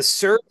 And so the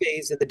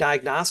surveys and the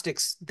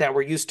diagnostics that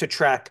were used to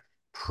track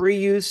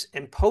pre-use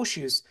and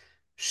post-use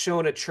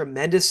showed a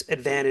tremendous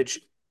advantage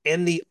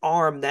in the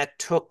arm that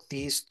took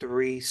these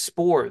three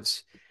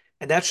spores.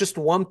 And that's just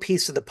one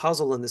piece of the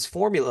puzzle in this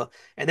formula.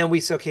 And then we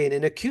say, okay, in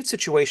an acute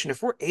situation,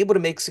 if we're able to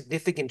make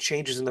significant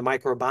changes in the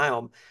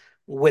microbiome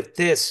with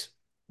this,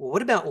 well,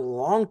 what about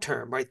long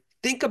term, right?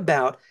 Think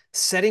about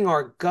setting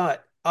our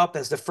gut up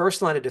as the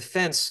first line of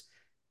defense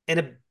in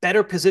a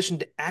better position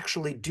to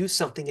actually do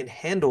something and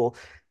handle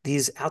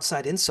these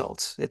outside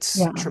insults. It's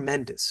Yeah.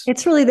 tremendous.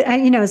 It's really,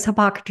 as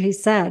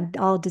Hippocrates said,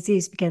 all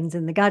disease begins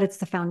in the gut. It's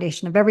the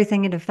foundation of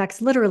everything. It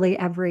affects literally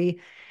every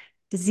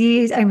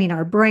disease. I mean,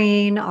 our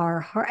brain,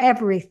 our heart,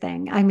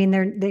 everything. I mean,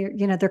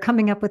 they're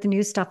coming up with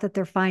new stuff that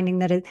they're finding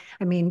that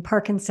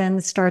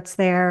Parkinson's starts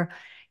there,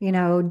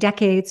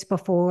 decades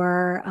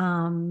before,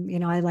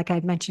 like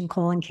I mentioned,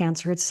 colon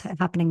cancer, it's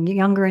happening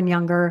younger and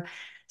younger.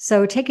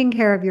 So taking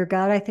care of your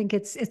gut, I think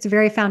it's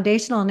very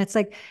foundational. And it's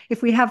like,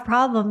 if we have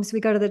problems,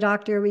 we go to the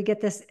doctor, we get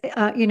this,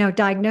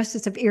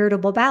 diagnosis of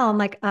irritable bowel. I'm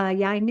like,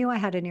 yeah, I knew I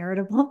had an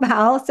irritable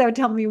bowel. So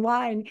tell me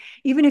why. And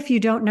even if you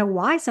don't know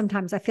why,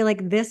 sometimes I feel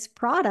like this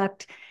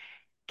product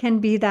can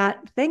be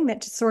that thing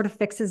that just sort of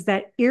fixes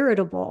that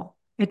irritable.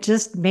 It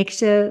just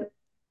makes you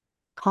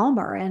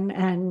calmer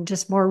and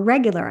just more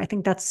regular. I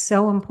think that's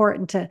so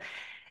important to,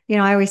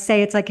 I always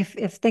say it's like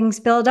if things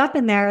build up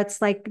in there, it's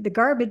like the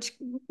garbage,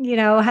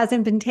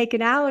 hasn't been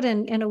taken out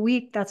in a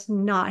week. That's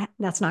not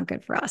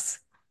good for us.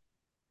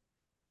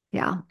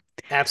 Yeah.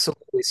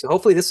 Absolutely. So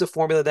hopefully this is a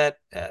formula that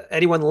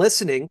anyone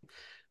listening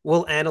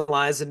will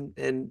analyze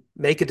and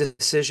make a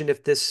decision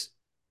if this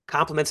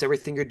complements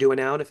everything you're doing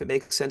now and if it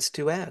makes sense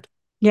to add.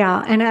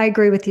 Yeah, and I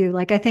agree with you.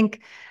 Like I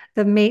think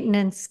the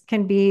maintenance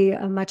can be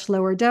a much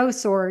lower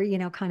dose or,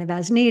 kind of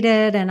as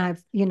needed. And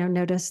I've,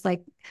 noticed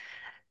like,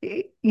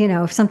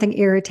 if something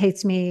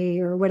irritates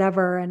me or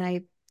whatever, and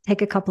I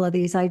take a couple of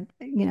these, I,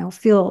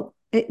 feel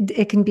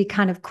it can be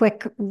kind of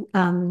quick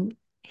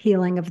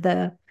healing of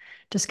the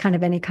just kind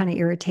of any kind of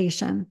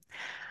irritation.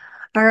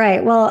 All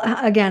right. Well,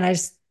 again, I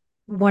just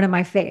one of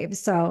my faves.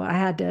 So I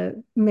had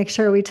to make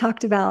sure we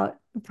talked about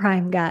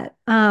Prime Gut.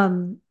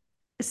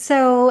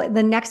 So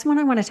the next one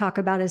I want to talk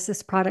about is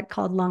this product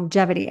called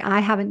Longevity. I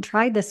haven't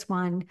tried this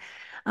one,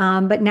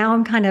 but now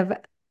I'm kind of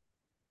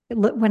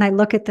when I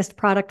look at this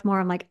product more,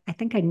 I'm like, I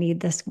think I need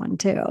this one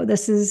too.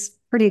 This is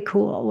pretty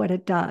cool what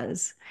it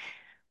does.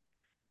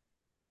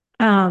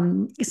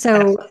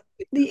 So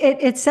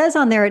it says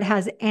on there it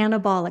has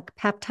anabolic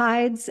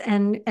peptides,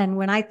 and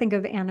when I think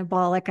of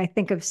anabolic, I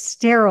think of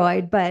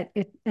steroid, but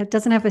it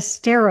doesn't have a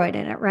steroid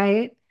in it,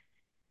 right?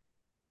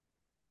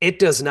 It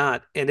does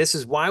not. And this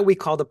is why we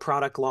call the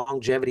product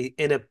longevity.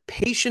 In a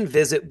patient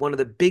visit, one of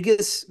the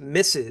biggest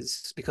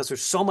misses, because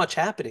there's so much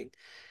happening,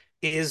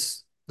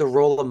 is the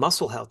role of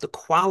muscle health, the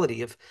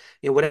quality of,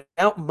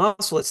 without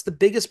muscle, it's the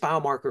biggest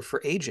biomarker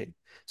for aging.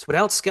 So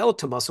without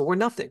skeletal muscle, we're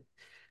nothing.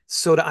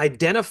 So to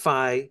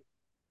identify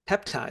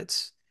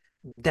peptides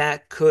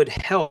that could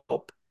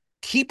help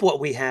keep what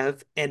we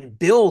have and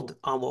build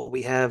on what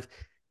we have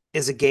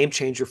is a game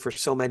changer for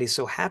so many.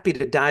 So happy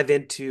to dive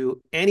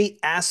into any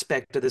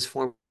aspect of this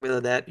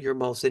formula that you're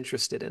most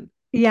interested in.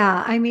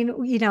 Yeah, I mean,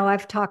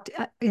 I've talked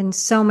in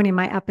so many of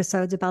my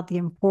episodes about the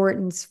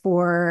importance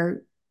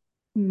for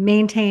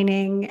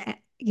maintaining,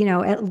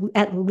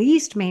 at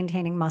least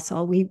maintaining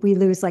muscle. We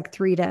lose like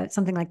 3 to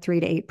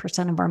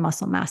 8% of our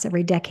muscle mass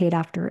every decade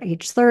after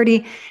age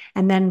 30.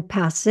 And then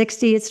past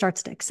 60, it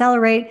starts to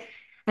accelerate.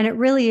 And it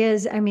really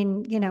is, I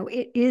mean,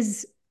 it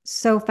is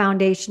so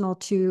foundational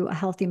to a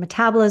healthy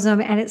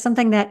metabolism. And it's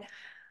something that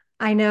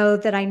I know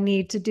that I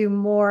need to do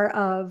more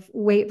of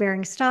weight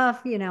bearing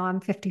stuff. I'm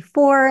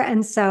 54.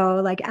 And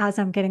so, like, as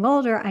I'm getting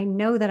older, I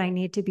know that I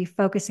need to be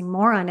focusing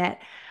more on it.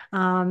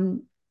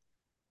 Um,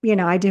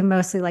 I do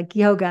mostly like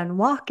yoga and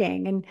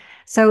walking. And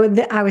so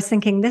I was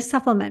thinking this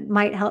supplement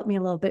might help me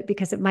a little bit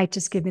because it might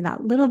just give me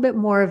that little bit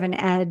more of an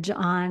edge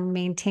on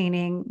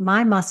maintaining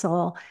my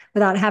muscle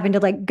without having to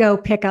like go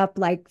pick up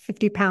like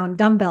 50-pound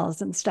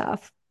dumbbells and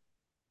stuff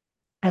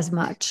as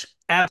much.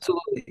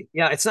 Absolutely.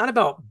 Yeah, it's not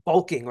about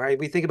bulking, right?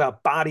 We think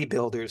about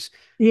bodybuilders.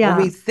 When Yeah.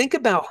 we think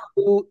about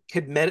who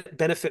could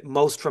benefit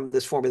most from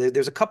this formula,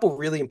 there's a couple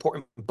really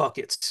important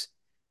buckets.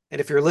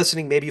 And if you're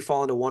listening, maybe you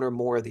fall into one or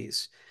more of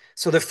these.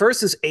 So the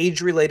first is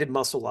age-related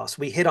muscle loss.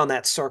 We hit on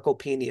that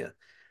sarcopenia.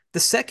 The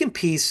second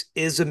piece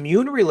is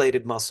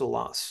immune-related muscle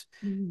loss.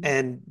 Mm.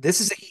 And this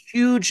is a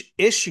huge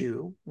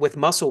issue with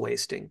muscle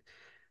wasting.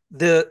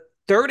 The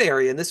third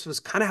area, and this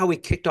was kind of how we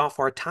kicked off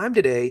our time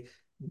today,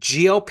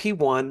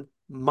 GLP-1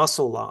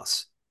 muscle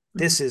loss. Mm.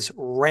 This is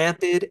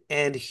rampant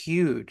and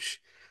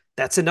huge.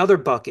 That's another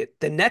bucket.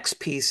 The next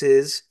piece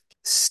is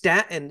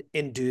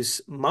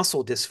statin-induced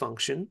muscle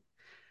dysfunction,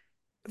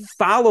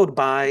 followed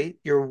by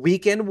your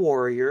weekend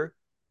warrior,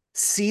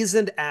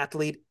 seasoned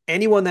athlete,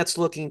 anyone that's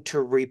looking to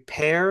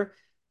repair,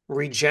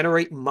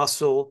 regenerate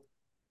muscle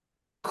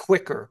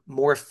quicker,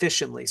 more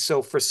efficiently.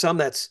 So for some,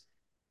 that's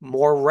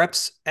more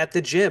reps at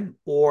the gym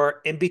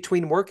or in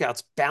between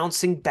workouts,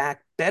 bouncing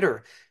back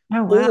better,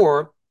 Oh, wow.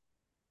 or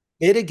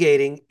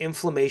mitigating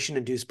inflammation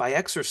induced by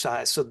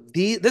exercise. So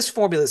this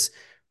formula is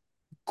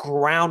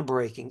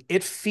groundbreaking.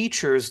 It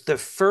features the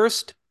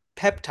first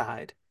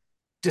peptide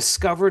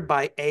discovered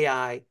by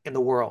AI in the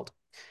world.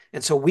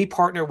 And so we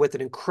partner with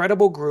an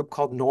incredible group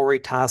called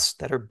Noritas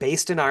that are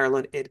based in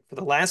Ireland. For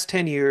the last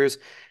 10 years,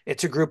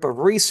 it's a group of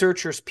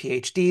researchers,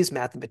 PhDs,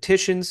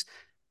 mathematicians,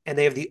 and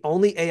they have the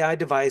only AI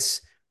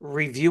device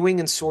reviewing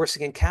and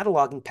sourcing and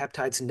cataloging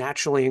peptides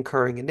naturally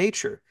occurring in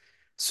nature.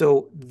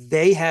 So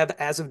they have,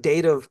 as of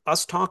date of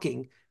us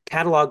talking,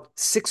 cataloged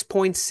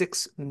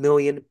 6.6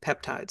 million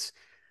peptides.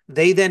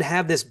 They then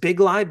have this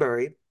big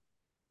library.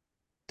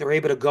 They're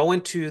able to go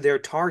into their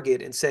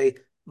target and say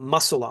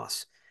muscle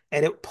loss,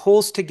 and it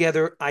pulls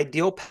together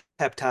ideal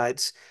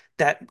peptides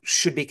that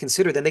should be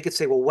considered. Then they could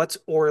say, well, what's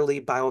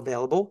orally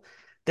bioavailable?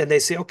 Then they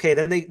say, okay,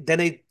 then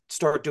they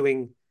start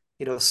doing,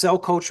 cell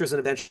cultures and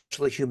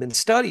eventually human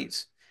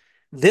studies.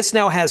 This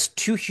now has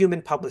 2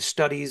 human published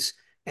studies,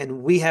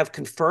 and we have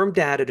confirmed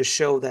data to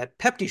show that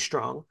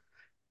PeptiStrong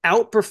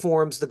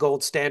outperforms the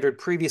gold standard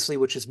previously,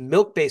 which is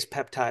milk-based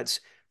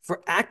peptides,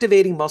 for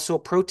activating muscle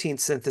protein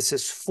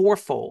synthesis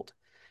fourfold.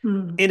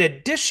 Mm. In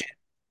addition,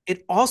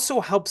 it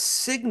also helps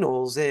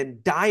signals in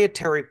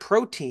dietary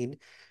protein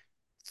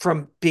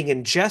from being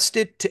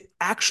ingested to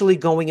actually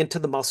going into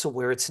the muscle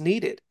where it's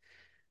needed.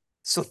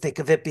 So think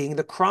of it being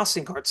the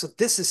crossing guard. So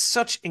this is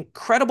such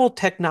incredible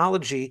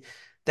technology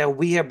that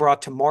we have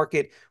brought to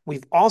market.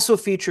 We've also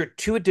featured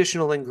 2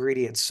 additional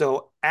ingredients.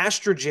 So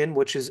estrogen,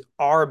 which is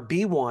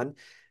RB1,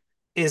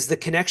 is the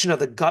connection of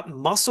the gut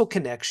muscle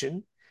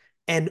connection.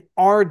 And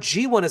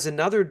RG1 is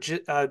another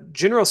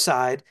general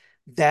side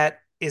that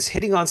is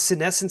hitting on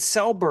senescent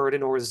cell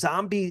burden or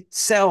zombie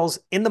cells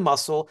in the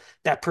muscle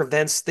that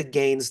prevents the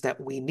gains that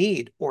we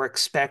need or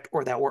expect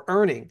or that we're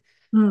earning.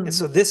 And Mm.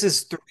 so this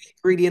is 3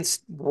 ingredients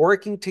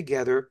working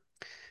together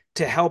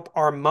to help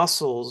our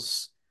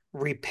muscles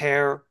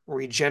repair,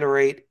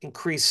 regenerate,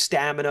 increase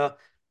stamina,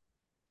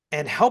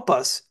 and help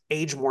us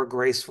age more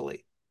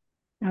gracefully.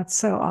 That's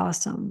so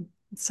awesome.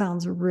 It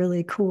sounds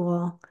really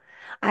cool.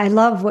 I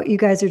love what you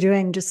guys are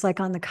doing, just like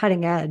on the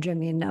cutting edge. I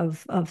mean,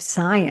 of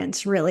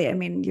science, really. I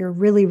mean,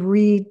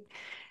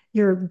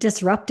 you're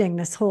disrupting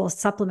this whole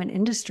supplement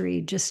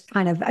industry. Just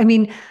kind of, I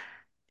mean,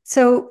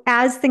 so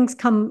as things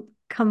come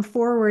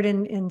forward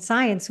in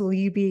science, will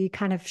you be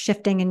kind of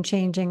shifting and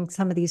changing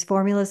some of these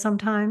formulas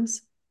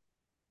sometimes?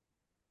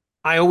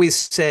 I always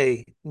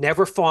say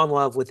never fall in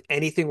love with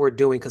anything we're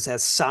doing because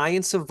as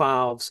science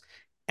evolves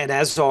and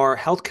as our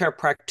healthcare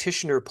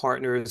practitioner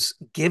partners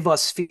give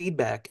us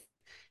feedback,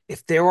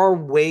 if there are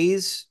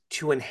ways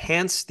to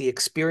enhance the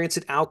experience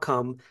and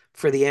outcome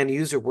for the end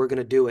user, we're going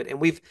to do it.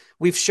 And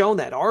we've shown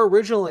that our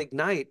original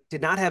Ignite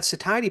did not have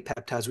satiety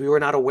peptides. We were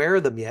not aware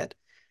of them yet.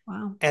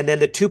 Wow. And then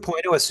the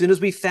 2.0, as soon as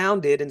we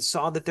found it and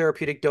saw the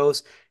therapeutic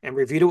dose and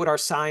reviewed it with our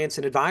science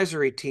and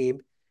advisory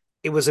team,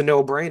 it was a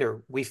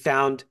no-brainer. We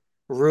found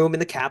room in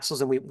the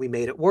capsules and we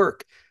made it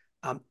work.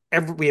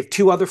 We have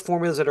two other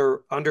formulas that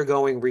are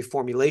undergoing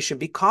reformulation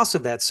because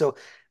of that. So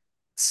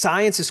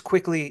science is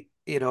quickly,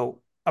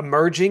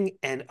 emerging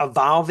and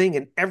evolving,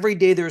 and every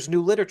day there's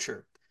new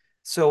literature.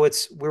 So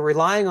we're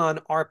relying on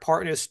our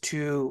partners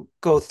to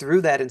go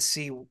through that and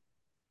see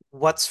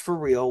what's for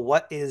real,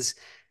 what is,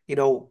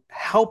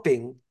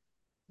 helping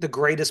the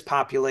greatest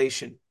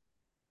population.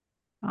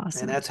 And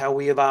Awesome. that's how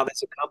we evolve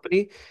as a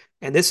company.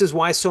 And this is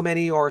why so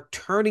many are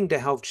turning to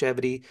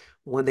Healthgevity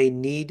when they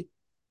need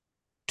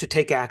to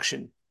take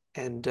action.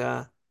 And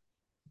uh,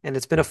 and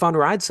it's been a fun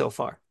ride so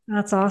far.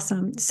 That's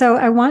awesome. So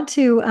I want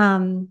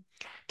to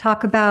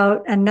talk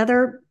about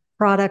another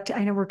product.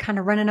 I know we're kind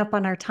of running up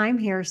on our time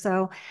here,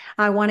 so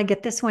I want to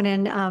get this one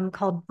in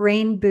called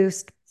Brain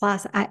Boost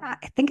Plus. I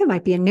think it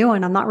might be a new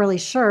one. I'm not really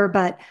sure,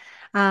 but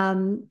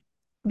um,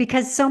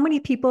 because so many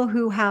people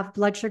who have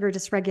blood sugar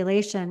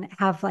dysregulation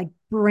have like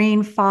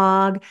brain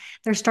fog,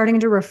 they're starting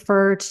to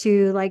refer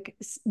to like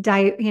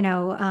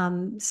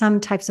some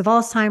types of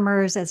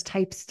Alzheimer's as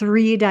type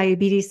 3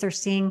 diabetes. They're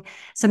seeing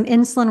some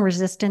insulin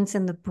resistance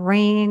in the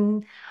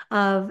brain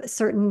of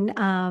certain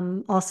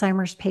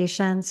Alzheimer's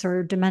patients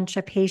or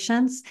dementia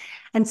patients.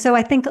 And so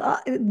I think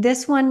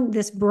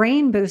this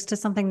brain boost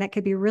is something that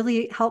could be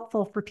really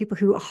helpful for people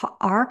who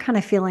are kind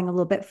of feeling a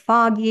little bit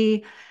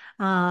foggy.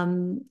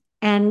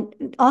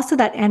 And also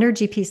that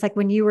energy piece, like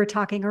when you were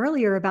talking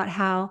earlier about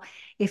how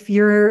if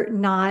you're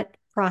not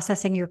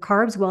processing your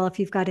carbs well, if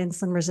you've got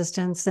insulin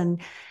resistance and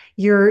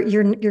you're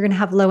going to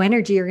have low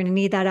energy, you're going to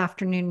need that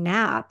afternoon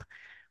nap.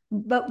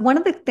 But one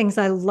of the things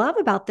I love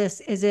about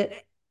this is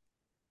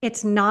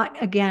it's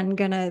not again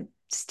going to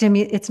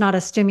stimulate. It's not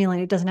a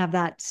stimulant. It doesn't have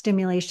that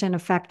stimulation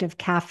effect of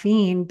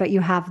caffeine, but you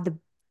have the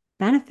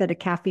benefit of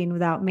caffeine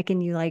without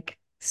making you like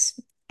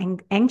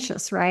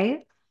anxious,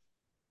 right?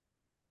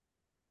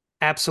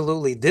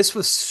 Absolutely. This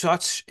was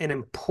such an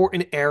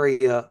important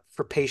area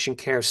for patient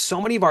care.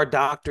 So many of our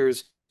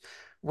doctors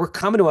were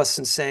coming to us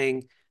and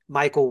saying,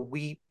 Michael,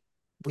 we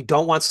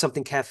don't want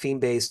something caffeine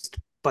based,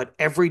 but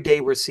every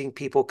day we're seeing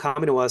people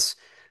coming to us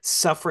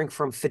suffering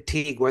from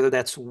fatigue, whether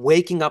that's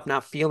waking up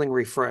not feeling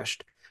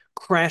refreshed,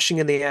 crashing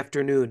in the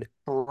afternoon,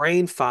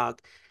 brain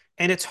fog.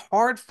 And it's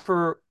hard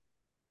for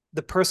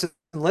the person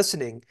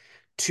listening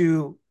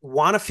to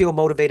want to feel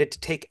motivated to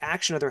take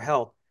action of their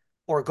health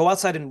or go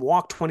outside and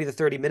walk 20 to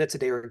 30 minutes a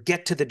day or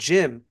get to the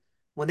gym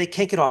when they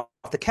can't get off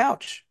the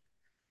couch.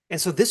 And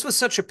so this was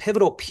such a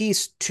pivotal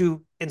piece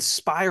to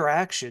inspire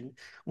action.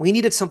 We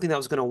needed something that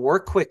was going to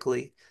work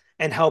quickly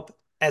and help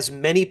as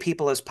many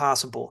people as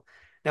possible.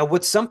 Now,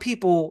 what some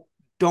people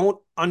don't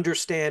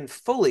understand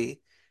fully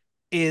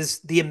is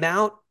the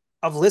amount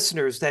of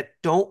listeners that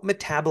don't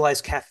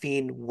metabolize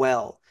caffeine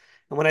well.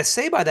 And what I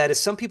say by that is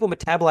some people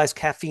metabolize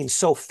caffeine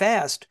so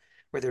fast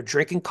where they're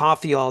drinking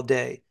coffee all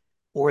day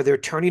or they're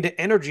turning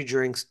to energy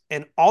drinks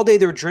and all day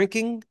they're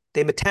drinking,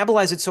 they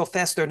metabolize it so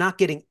fast they're not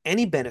getting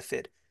any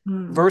benefit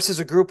Mm, versus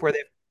a group where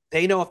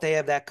they know if they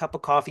have that cup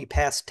of coffee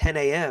past 10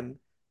 a.m.,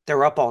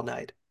 they're up all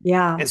night.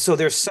 yeah. And so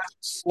they're such a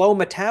slow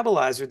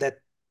metabolizer that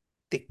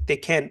they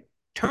can't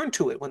turn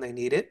to it when they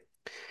need it.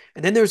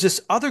 And then there's this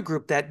other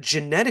group that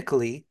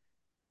genetically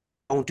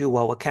don't do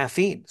well with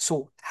caffeine.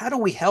 So how do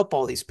we help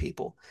all these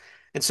people?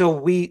 And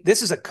so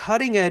this is a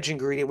cutting edge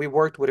ingredient. We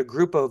worked with a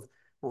group of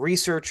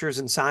researchers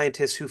and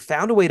scientists who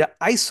found a way to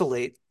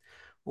isolate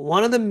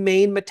one of the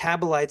main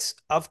metabolites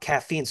of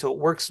caffeine. So it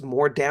works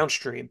more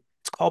downstream.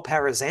 It's called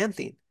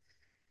paraxanthine.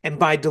 And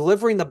by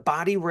delivering the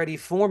body ready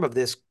form of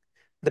this,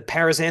 the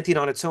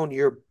paraxanthine on its own,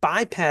 you're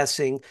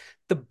bypassing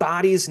the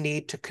body's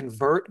need to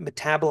convert,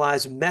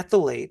 metabolize,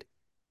 methylate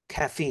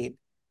caffeine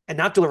and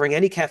not delivering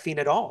any caffeine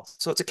at all.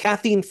 So it's a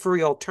caffeine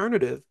free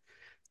alternative.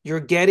 You're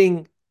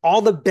getting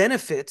all the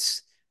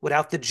benefits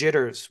without the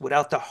jitters,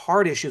 without the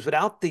heart issues,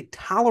 without the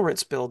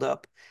tolerance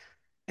buildup.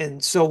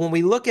 And so when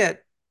we look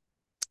at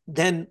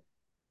then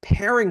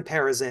pairing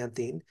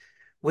paraxanthine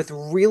with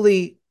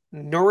really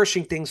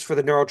nourishing things for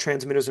the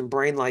neurotransmitters in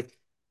brain like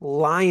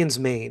lion's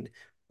mane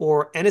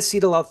or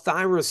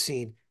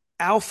N-acetyl-L-tyrosine,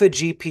 alpha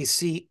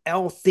GPC,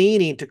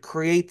 L-theanine to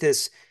create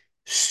this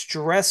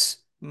stress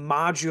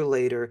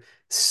modulator,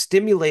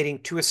 stimulating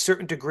to a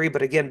certain degree,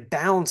 but again,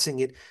 balancing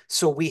it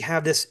so we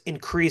have this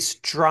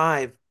increased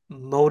drive,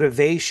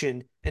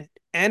 motivation, and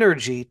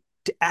energy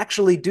to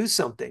actually do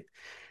something.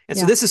 And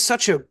so Yeah, this is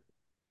such a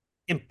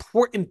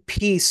important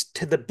piece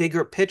to the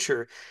bigger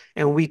picture.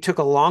 And we took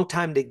a long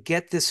time to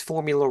get this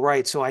formula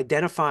right. So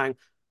identifying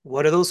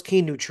what are those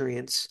key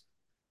nutrients,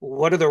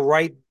 what are the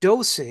right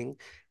dosing,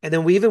 and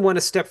then we even went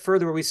a step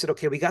further where we said,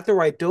 okay, we got the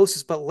right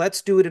doses, but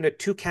let's do it in a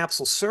 2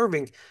 capsule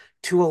serving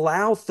to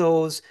allow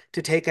those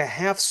to take a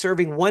half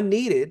serving when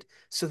needed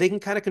so they can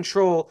kind of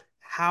control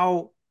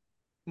how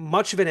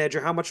much of an edge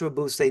or how much of a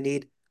boost they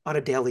need on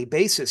a daily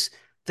basis.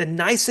 The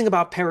nice thing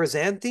about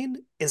paraxanthine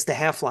is the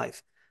half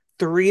life,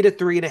 3 to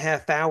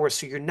 3.5 hours.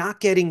 So you're not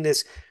getting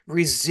this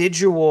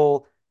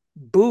residual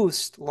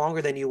boost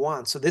longer than you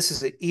want. So this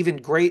is even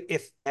great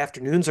if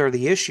afternoons are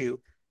the issue.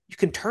 You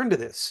can turn to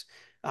this.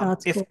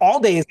 that's If cool. all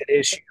day is an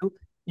issue,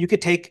 you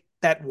could take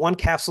that 1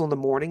 capsule in the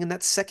morning and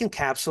that second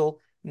capsule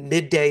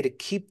midday to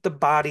keep the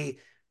body,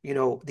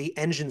 the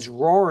engines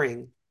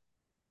roaring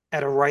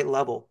at a right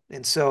level.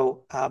 And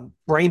so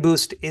Brain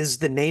Boost is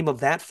the name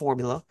of that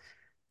formula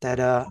that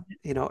I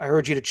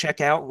urge you to check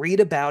out, read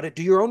about it,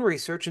 do your own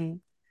research, and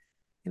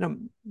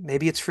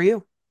maybe it's for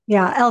you.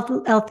 Yeah,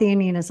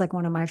 L-theanine is like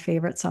one of my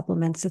favorite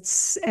supplements.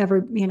 It's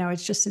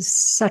just is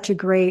such a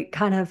great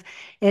kind of,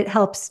 it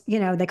helps,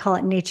 they call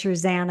it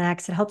nature's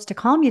Xanax. It helps to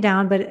calm you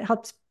down, but it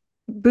helps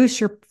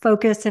boost your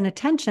focus and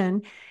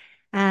attention.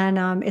 And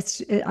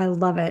I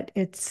love it.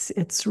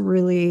 It's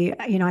really,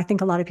 I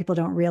think a lot of people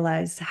don't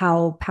realize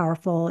how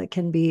powerful it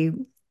can be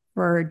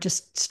for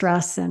just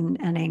stress and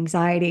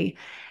anxiety.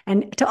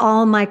 And to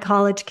all my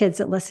college kids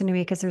that listen to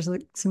me, because there's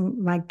like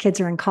my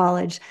kids are in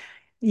college,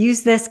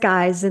 use this,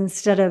 guys,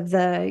 instead of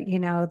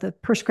the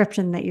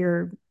prescription that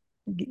you're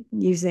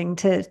using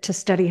to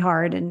study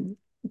hard. And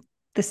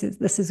this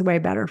is way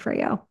better for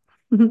you.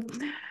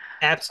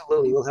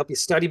 Absolutely. It will help you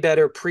study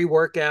better,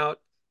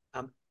 pre-workout.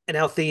 And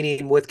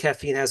L-theanine with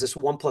caffeine has this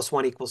 1 +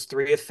 1 =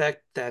 3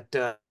 effect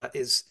that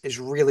is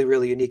really,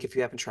 really unique if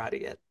you haven't tried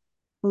it yet.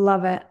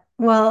 Love it.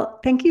 Well,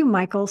 thank you,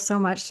 Michael, so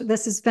much.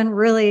 This has been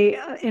really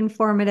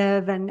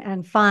informative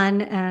and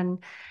fun. And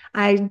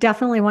I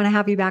definitely want to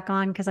have you back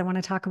on because I want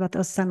to talk about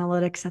those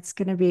senolytics. That's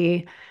going to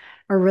be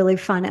a really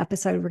fun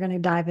episode. We're going to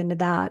dive into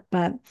that.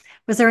 But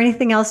was there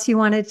anything else you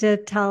wanted to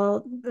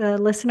tell the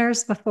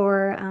listeners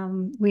before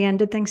we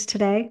ended things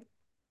today?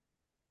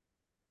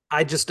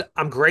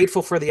 I'm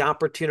grateful for the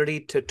opportunity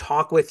to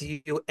talk with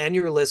you and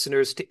your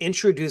listeners to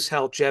introduce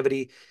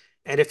Healthgevity.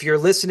 And if you're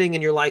listening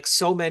and you're like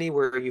so many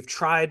where you've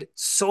tried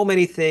so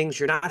many things,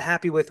 you're not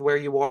happy with where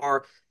you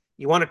are,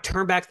 you want to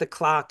turn back the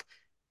clock,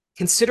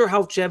 consider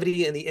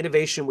Healthgevity and the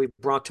innovation we've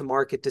brought to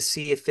market to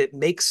see if it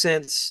makes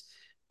sense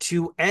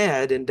to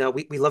add. And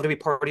we love to be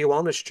part of your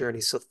wellness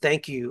journey. So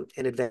thank you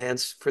in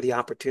advance for the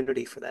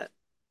opportunity for that.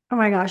 Oh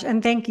my gosh.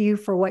 And thank you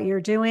for what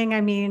you're doing. I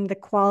mean, the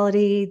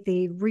quality,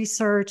 the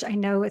research, I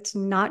know it's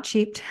not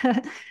cheap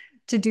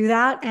to do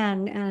that.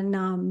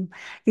 And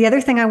the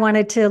other thing I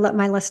wanted to let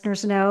my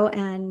listeners know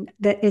and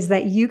that is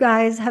that you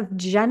guys have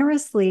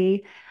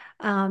generously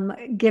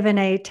given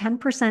a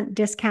 10%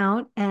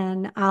 discount,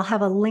 and I'll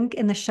have a link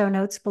in the show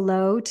notes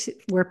below to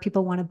where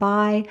people want to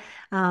buy.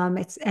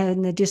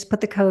 And they just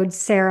put the code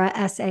Sarah,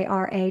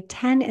 SARA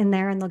 10 in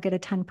there and they'll get a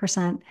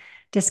 10%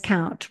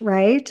 discount,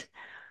 right?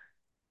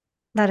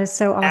 That is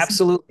so awesome.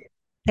 Absolutely.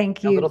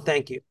 Thank A you little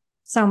thank you.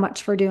 so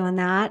much for doing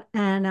that.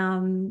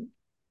 And,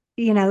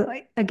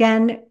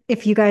 again,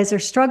 if you guys are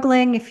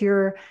struggling, if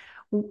you're,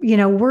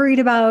 worried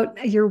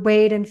about your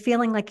weight and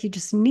feeling like you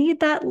just need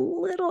that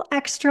little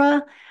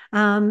extra,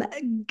 um,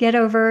 get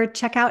over,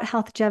 check out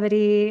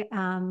Healthgevity.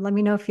 Let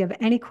me know if you have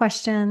any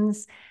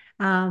questions.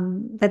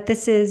 But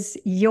this is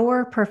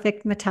Your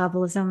Perfect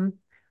Metabolism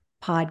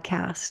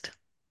podcast.